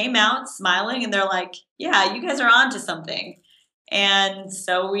 They came out smiling and they're like, yeah, you guys are on to something. And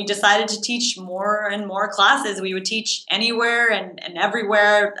so we decided to teach more and more classes. We would teach anywhere and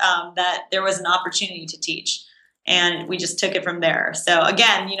everywhere that there was an opportunity to teach. And we just took it from there. So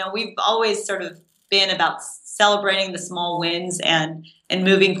again, we've always sort of been about celebrating the small wins and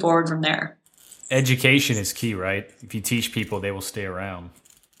moving forward from there. Education is key, right? If you teach people, they will stay around.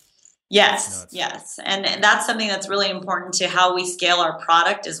 Yes. And that's something that's really important to how we scale our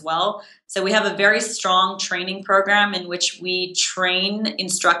product as well. So we have a very strong training program in which we train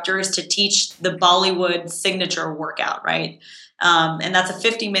instructors to teach the Bollywood signature workout, right? And that's a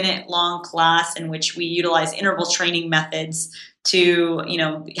 50-minute long class in which we utilize interval training methods to,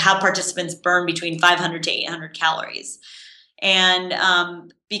 have participants burn between 500 to 800 calories. And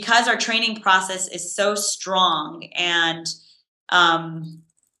because our training process is so strong and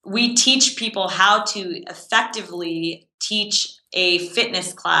we teach people how to effectively teach a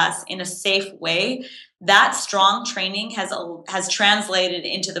fitness class in a safe way, that strong training has translated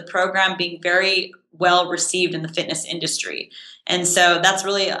into the program being very well received in the fitness industry. And so that's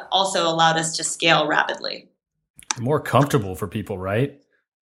really also allowed us to scale rapidly. More comfortable for people, right?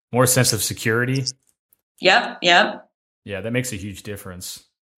 More sense of security. Yep. Yeah, that makes a huge difference.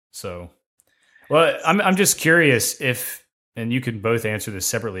 So, well, I'm just curious if, and you can both answer this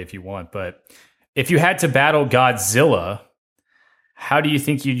separately if you want, but if you had to battle Godzilla, how do you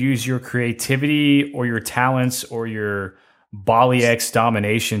think you'd use your creativity or your talents or your BollyX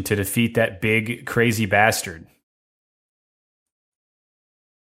domination to defeat that big, crazy bastard?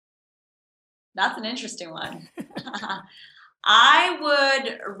 That's an interesting one. I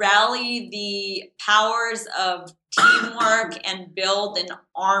would rally the powers of teamwork and build an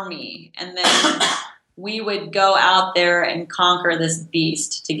army, and then we would go out there and conquer this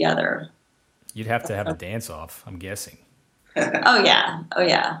beast together. You'd have to have a dance-off, I'm guessing. Oh, yeah.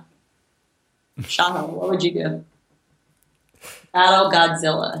 Shahil, what would you do? Battle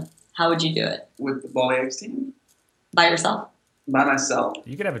Godzilla. How would you do it? With the BollyX team? By yourself? By myself.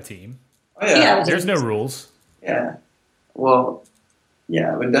 You could have a team. Oh, yeah. There's no rules. Yeah. Well,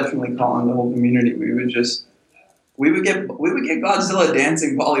 yeah, I would definitely call on the whole community. We would get Godzilla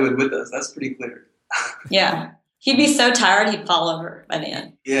dancing Bollywood with us. That's pretty clear. Yeah. He'd be so tired he'd fall over by the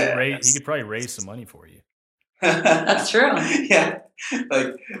end. Yeah. He could probably raise some money for you. That's true. Yeah.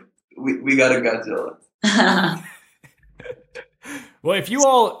 Like, we got a Godzilla. Well, if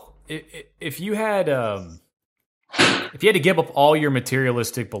you had to give up all your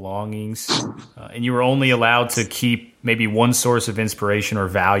materialistic belongings and you were only allowed to keep maybe one source of inspiration or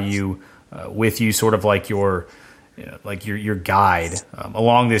value with you, sort of like your guide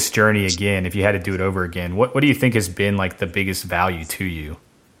along this journey again, if you had to do it over again, what do you think has been like the biggest value to you?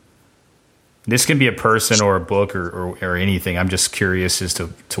 This can be a person or a book or anything. I'm just curious as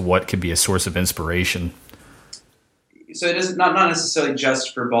to what could be a source of inspiration. So it is not necessarily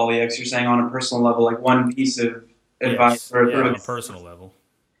just for BollyX. You're saying on a personal level, like one piece of advice on a personal level.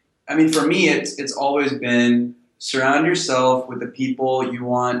 I mean, for me, it's always been surround yourself with the people you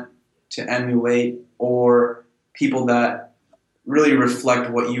want to emulate or people that really reflect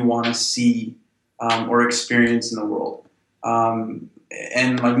what you want to see or experience in the world.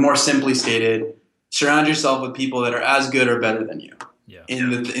 And like more simply stated, surround yourself with people that are as good or better than you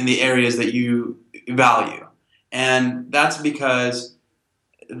in the areas that you value. And that's because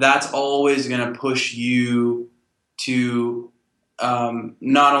that's always going to push you to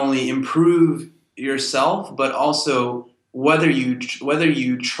not only improve yourself, but also whether you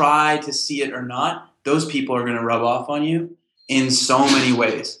try to see it or not, those people are going to rub off on you in so many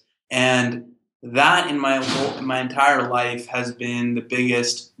ways. And that in my entire life has been the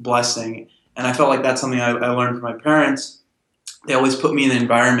biggest blessing. And I felt like that's something I learned from my parents. They always put me in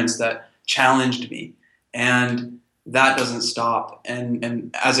environments that challenged me. And that doesn't stop.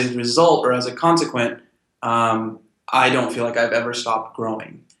 And as a result or as a consequence, I don't feel like I've ever stopped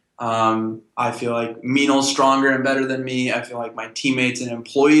growing. I feel like Minal's stronger and better than me. I feel like my teammates and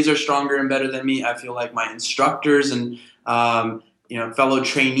employees are stronger and better than me. I feel like my instructors and fellow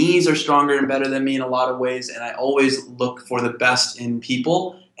trainees are stronger and better than me in a lot of ways. And I always look for the best in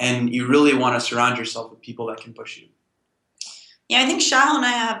people. And you really want to surround yourself with people that can push you. Yeah, I think Shahil and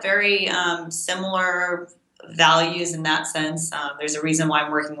I have very similar values in that sense. There's a reason why I'm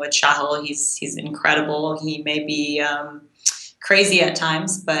working with Shahil. He's incredible. He may be crazy at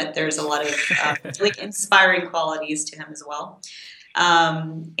times, but there's a lot of really inspiring qualities to him as well.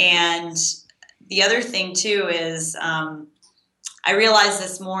 And the other thing too is I realize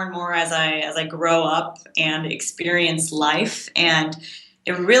this more and more as I grow up and experience life, and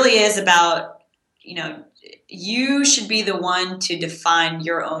it really is about, you should be the one to define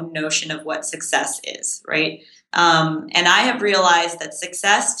your own notion of what success is, right? And I have realized that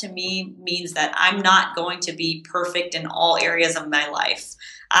success to me means that I'm not going to be perfect in all areas of my life.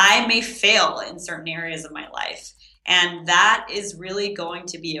 I may fail in certain areas of my life, and that is really going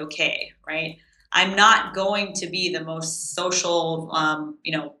to be okay, right? I'm not going to be the most social,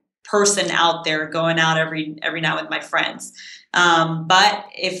 person out there going out every night with my friends. But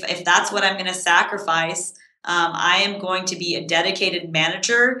if that's what I'm going to sacrifice, I am going to be a dedicated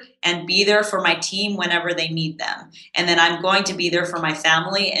manager and be there for my team whenever they need them. And then I'm going to be there for my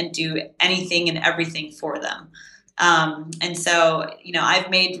family and do anything and everything for them. And so, I've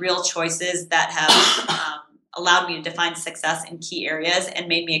made real choices that have allowed me to define success in key areas and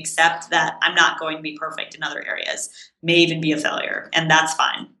made me accept that I'm not going to be perfect in other areas, may even be a failure, and that's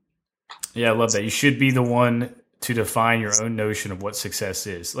fine. Yeah, I love that. You should be the one to define your own notion of what success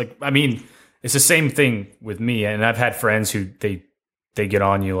is. It's the same thing with me, and I've had friends who they get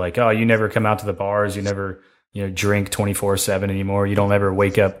on you like, oh, you never come out to the bars, you never drink 24/7 anymore, you don't ever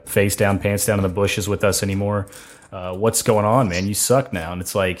wake up face down, pants down in the bushes with us anymore. What's going on, man? You suck now. And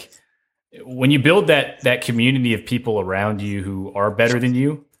it's like, when you build that community of people around you who are better than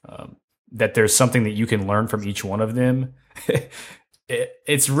you, that there's something that you can learn from each one of them.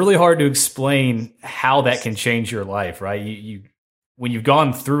 It's really hard to explain how that can change your life, right? You when you've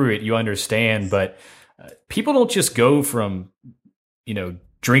gone through it, you understand. But people don't just go from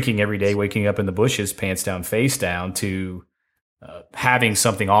drinking every day, waking up in the bushes, pants down, face down, to having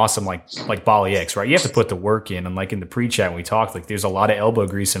something awesome like BollyX, right? You have to put the work in. And like in the pre-chat when we talked, like there's a lot of elbow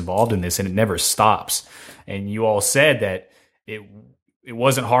grease involved in this, and it never stops. And you all said that it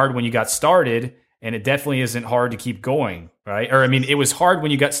wasn't hard when you got started, and it definitely isn't hard to keep going, right? Or it was hard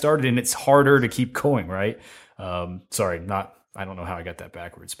when you got started, and it's harder to keep going, right? I don't know how I got that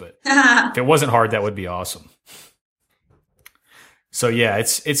backwards, but if it wasn't hard, that would be awesome. So yeah,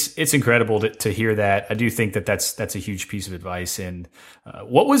 it's incredible to hear that. I do think that's a huge piece of advice. And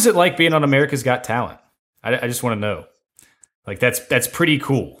what was it like being on America's Got Talent? I just want to know. Like that's pretty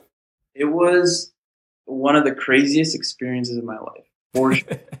cool. It was one of the craziest experiences of my life, for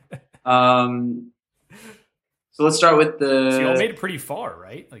sure. So let's start with So you all made it pretty far,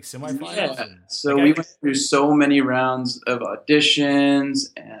 right? Like semifinals. Yeah. So we went through so many rounds of auditions,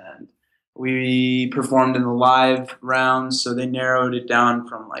 and we performed in the live rounds. So they narrowed it down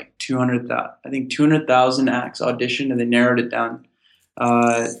from like 200,000 acts auditioned, and they narrowed it down.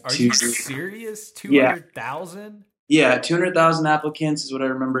 Are you serious? 200,000? Yeah, 200,000 applicants is what I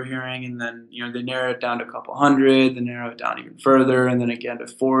remember hearing, and then they narrow it down to a couple hundred, then narrow it down even further, and then again to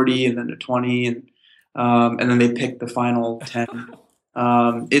 40, and then to 20, and then they pick the final 10.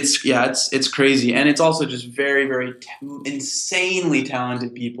 It's crazy, and it's also just very, very insanely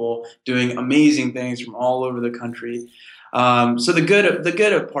talented people doing amazing things from all over the country. So the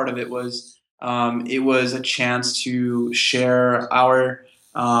good part of it was a chance to share our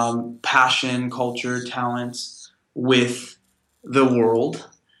passion, culture, talents with the world.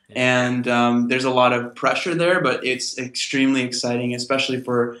 And there's a lot of pressure there, but it's extremely exciting, especially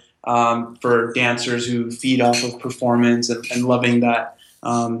for dancers who feed off of performance and loving that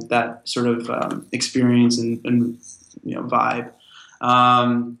sort of experience and vibe.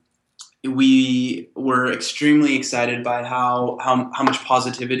 We were extremely excited by how much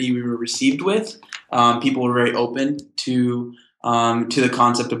positivity we were received with. People were very open to the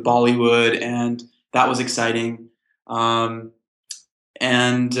concept of Bollywood, and that was exciting. And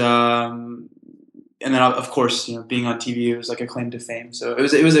then of course, being on TV, it was like a claim to fame. So it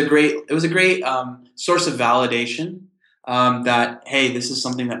was a great source of validation that, hey, this is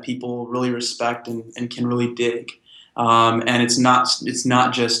something that people really respect and can really dig. And it's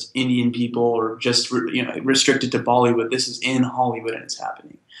not just Indian people or just restricted to Bollywood. This is in Hollywood, and it's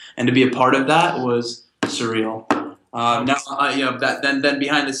happening. And to be a part of that was surreal. Then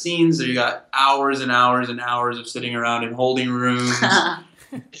behind the scenes, there you got hours and hours and hours of sitting around in holding rooms,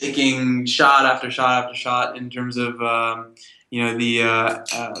 taking shot after shot after shot in terms of the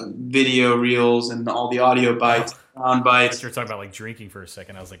video reels and all the audio bites, sound bites. You were talking about like drinking for a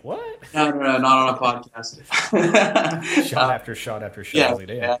second. I was like, what? No, not on a podcast. Shot after shot after shot.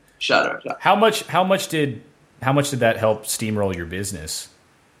 Yeah, shot after shot. How much did how much did that help steamroll your business?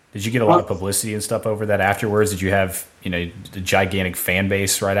 Did you get a lot of publicity and stuff over that afterwards? Did you have, the gigantic fan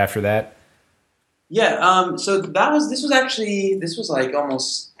base right after that? Yeah. So this was like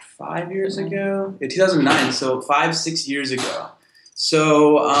almost 5 years ago, 2009. So 5-6 years ago.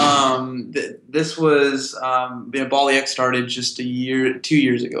 So this was BollyX started just 2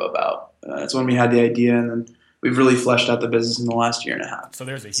 years ago. About that's when we had the idea, and then we've really fleshed out the business in the last year and a half. So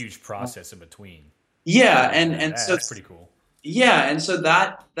there's a huge process in between. Yeah, and so that's pretty cool. Yeah, and so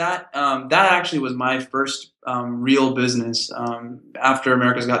that actually was my first real business. After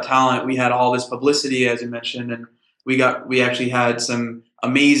America's Got Talent, we had all this publicity, as you mentioned, and we actually had some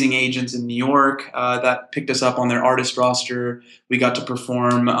amazing agents in New York that picked us up on their artist roster. We got to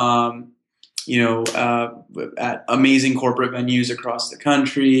perform, at amazing corporate venues across the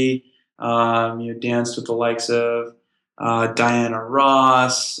country. Danced with the likes of Diana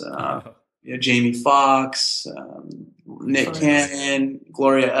Ross. Jamie Foxx, Nick Cannon,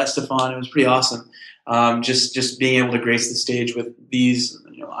 Gloria Estefan. It was pretty awesome. Just being able to grace the stage with these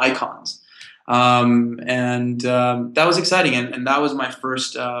icons. That was exciting. And that was my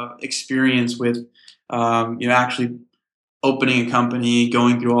first experience with actually opening a company,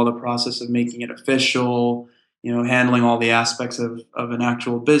 going through all the process of making it official, handling all the aspects of an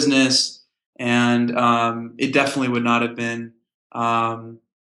actual business. And it definitely would not have been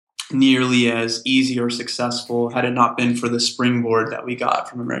nearly as easy or successful had it not been for the springboard that we got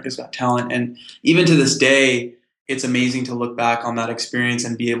from America's Got Talent. And even to this day, it's amazing to look back on that experience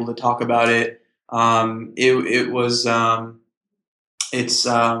and be able to talk about it. It's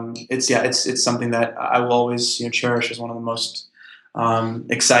something that I will always cherish as one of the most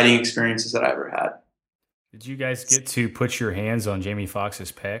exciting experiences that I ever had. Did you guys get to put your hands on Jamie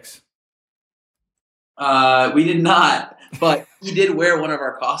Foxx's pecs? We did not, but he did wear one of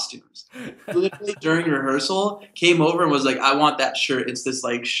our costumes. Literally during rehearsal, came over and was like, "I want that shirt. It's this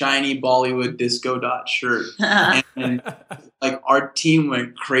like shiny Bollywood disco dot shirt." And like our team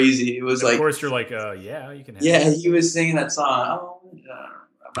went crazy. It was of like, course, you're like, "Yeah, you can." Have yeah, it. he was singing that song.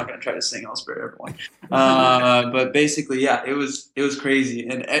 I'm not gonna try to sing. I'll spare everyone. But basically, yeah, it was crazy,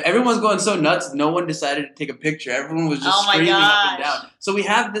 and everyone's going so nuts. No one decided to take a picture. Everyone was just screaming up and down. So we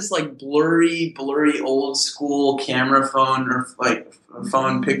have this like blurry old school camera phone or like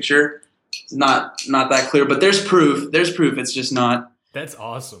phone picture. It's not that clear, but there's proof. It's just not. That's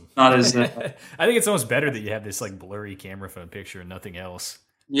awesome. Not as. I think it's almost better that you have this like blurry camera phone picture and nothing else.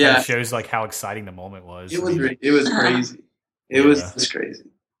 Yeah, it shows like how exciting the moment was. It was crazy. It was crazy.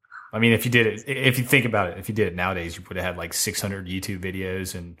 I mean, if you think about it, if you did it nowadays, you would have had like 600 YouTube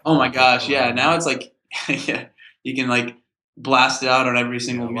videos and. Oh my gosh! Yeah, now it's like, yeah, you can like blast it out on every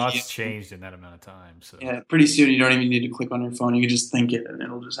single. Yeah, lots changed in that amount of time. So yeah, pretty soon you don't even need to click on your phone. You can just think it, and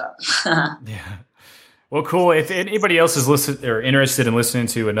it'll just happen. Yeah. Well, cool. If anybody else is listening or interested in listening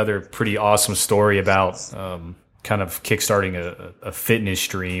to another pretty awesome story about kind of kickstarting a fitness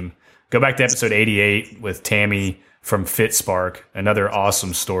stream, go back to episode 88 with Tammy from FitSpark, another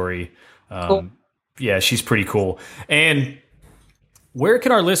awesome story. Cool. Yeah, she's pretty cool. And where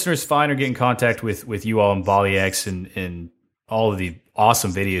can our listeners find or get in contact with you all in BollyX and all of the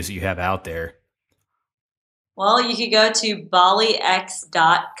awesome videos that you have out there? Well, you could go to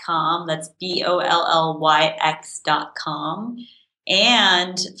bollyx.com. That's BOLLYX.com.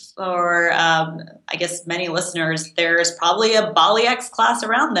 And for, I guess, many listeners, there's probably a BollyX class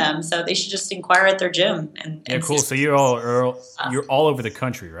around them, so they should just inquire at their gym. And cool. So you're all over the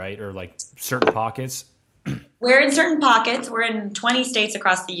country, right? Or like certain pockets? We're in certain pockets. We're in 20 states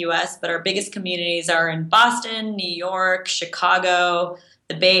across the U.S., but our biggest communities are in Boston, New York, Chicago,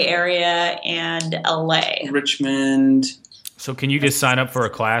 the Bay Area, and L.A. Richmond. So can you just sign up for a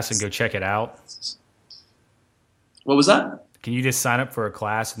class and go check it out? What was that? Can you just sign up for a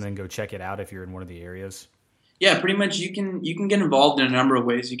class and then go check it out if you're in one of the areas? Yeah, pretty much. You can get involved in a number of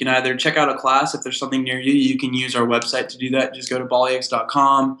ways. You can either check out a class if there's something near you. You can use our website to do that. Just go to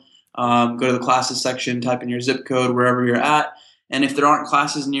bollyx.com, go to the classes section, type in your zip code wherever you're at. And if there aren't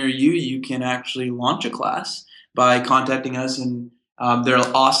classes near you, you can actually launch a class by contacting us. And there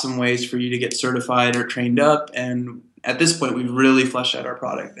are awesome ways for you to get certified or trained up. And at this point, we've really fleshed out our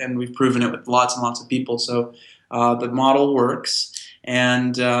product, and we've proven it with lots and lots of people. So the model works,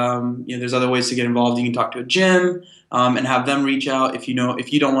 and there's other ways to get involved. You can talk to a gym and have them reach out. If you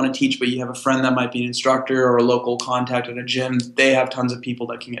don't want to teach, but you have a friend that might be an instructor or a local contact at a gym, they have tons of people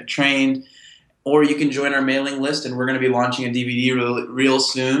that can get trained. Or you can join our mailing list, and we're going to be launching a DVD real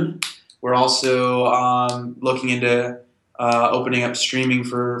soon. We're also looking into opening up streaming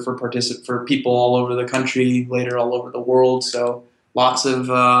for people all over the country, later all over the world. So lots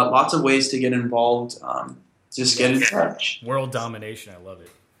of ways to get involved. just get in touch. World domination. I love it.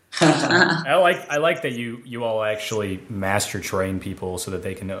 I like that you all actually master train people so that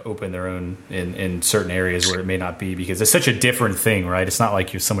they can open their own in certain areas where it may not be, because it's such a different thing, right? It's not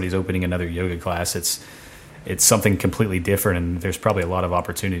like somebody's opening another yoga class. It's something completely different, and there's probably a lot of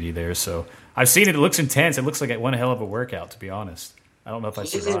opportunity there. So I've seen it. It looks intense. It looks like one hell of a workout, to be honest. I don't know if I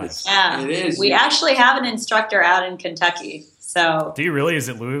survive. Yeah, it is. We actually have an instructor out in Kentucky. So do you really? Is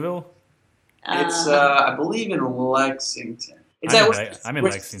it Louisville? It's I believe in Lexington. I'm in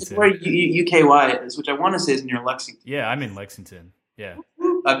Lexington. It's where UKY is, which I want to say is near Lexington. Yeah, I'm in Lexington. Yeah,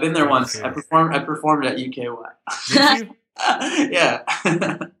 I've been there once. I performed at UKY. Did you? Yeah.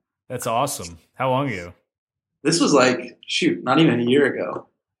 That's awesome. How long ago? This was not even a year ago.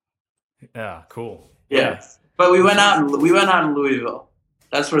 Yeah, cool. Yeah. But we went out in Louisville.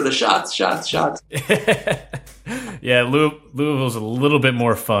 That's where the shots. Yeah, Louisville's a little bit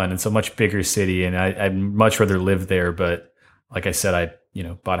more fun. It's a much bigger city, and I'd much rather live there. But like I said, I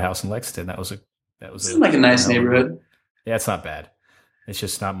bought a house in Lexington. That was like a nice neighborhood. Yeah, it's not bad. It's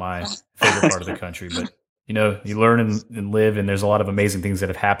just not my favorite part of the country. But you learn and live, and there's a lot of amazing things that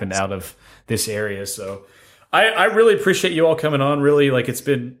have happened out of this area. So I really appreciate you all coming on. Really, it's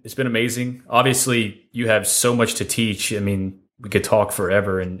been amazing. Obviously, you have so much to teach. I mean, we could talk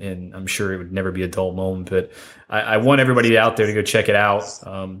forever, and I'm sure it would never be a dull moment. But I want everybody out there to go check it out.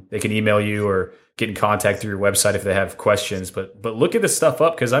 They can email you or get in contact through your website if they have questions. But look at this stuff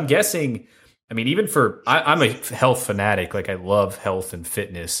up, because I'm guessing. I mean, even I'm a health fanatic. I love health and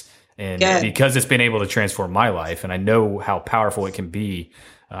fitness, and because it's been able to transform my life, and I know how powerful it can be.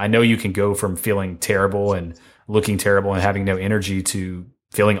 I know you can go from feeling terrible and looking terrible and having no energy to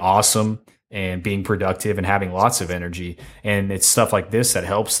feeling awesome and being productive and having lots of energy. And it's stuff like this that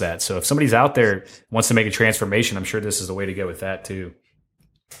helps that. So if somebody's out there wants to make a transformation, I'm sure this is the way to go with that too.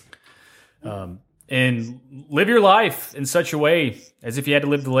 And live your life in such a way as if you had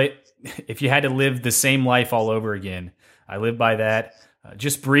to live the same life all over again. I live by that.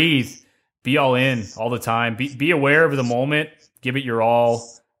 Just breathe, be all in all the time. Be aware of the moment. Give it your all.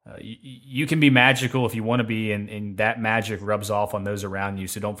 You can be magical if you want to be, and that magic rubs off on those around you.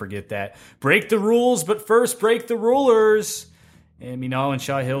 So don't forget that. Break the rules, but first break the rulers. And Minal and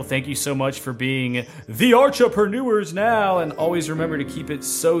Shahil, thank you so much for being the Archapreneurs now. And always remember to keep it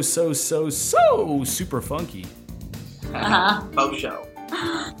so super funky. Post show.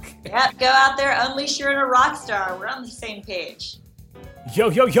 Yep, go out there, unleash your inner rock star. We're on the same page.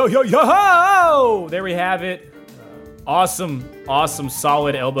 Yo. There we have it. Awesome,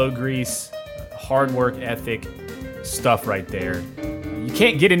 solid elbow grease, hard work ethic stuff right there. You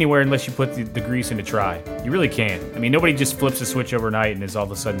can't get anywhere unless you put the grease into try. You really can't. I mean, nobody just flips a switch overnight and is all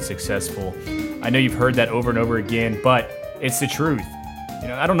of a sudden successful. I know you've heard that over and over again, but it's the truth.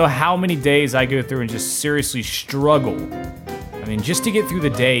 I don't know how many days I go through and just seriously struggle. I mean, just to get through the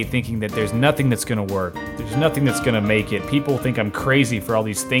day thinking that there's nothing that's going to work. There's nothing that's going to make it. People think I'm crazy for all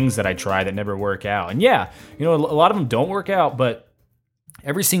these things that I try that never work out. And yeah, a lot of them don't work out, but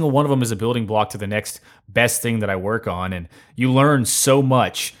every single one of them is a building block to the next best thing that I work on. And you learn so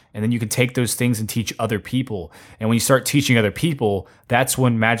much, and then you can take those things and teach other people. And when you start teaching other people, that's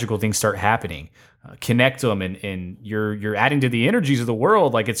when magical things start happening. Connect them, and you're adding to the energies of the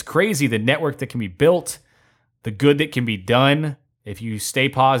world. It's crazy, the network that can be built, the good that can be done if you stay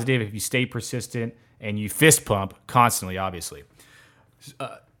positive, if you stay persistent, and you fist pump constantly, obviously.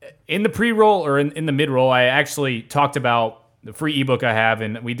 In the pre-roll or in the mid-roll, I actually talked about the free ebook I have,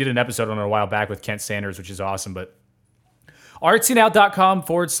 and we did an episode on it a while back with Kent Sanders, which is awesome. But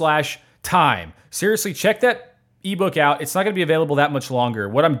artsynow.com/time. Seriously, check that ebook out. It's not going to be available that much longer.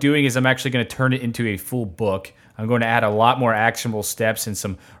 What I'm doing is I'm actually going to turn it into a full book. I'm going to add a lot more actionable steps and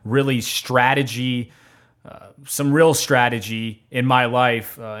some real strategy in my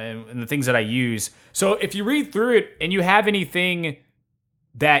life and the things that I use. So if you read through it and you have anything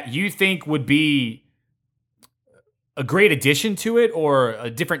that you think would be a great addition to it or a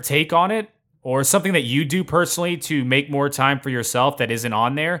different take on it or something that you do personally to make more time for yourself that isn't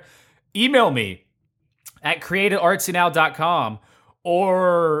on there, email me at create@artsynow.com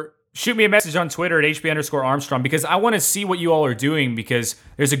or shoot me a message on Twitter at HB_Armstrong, because I want to see what you all are doing, because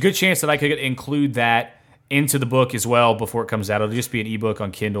there's a good chance that I could include that into the book as well before it comes out. It'll just be an ebook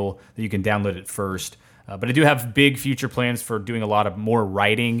on Kindle that you can download it first. But I do have big future plans for doing a lot of more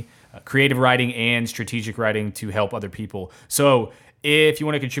writing, creative writing and strategic writing to help other people. So if you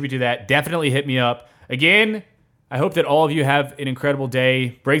want to contribute to that, definitely hit me up. Again, I hope that all of you have an incredible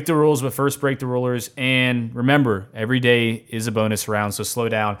day. Break the rules, but first break the rulers. And remember, every day is a bonus round, so slow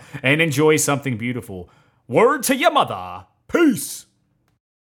down and enjoy something beautiful. Word to your mother. Peace.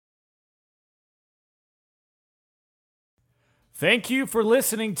 Thank you for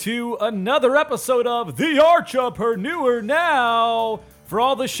listening to another episode of The Archapreneur Now. For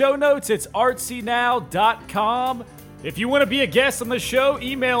all the show notes, it's artsynow.com. If you want to be a guest on the show,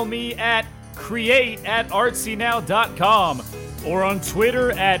 email me at create@artsynow.com or on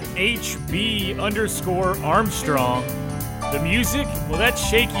Twitter at HB_Armstrong. The music, well, that's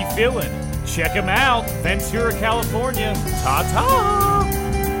Shaky Feelin'. Check them out. Ventura, California. Ta-ta!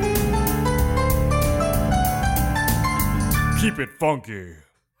 Keep it funky.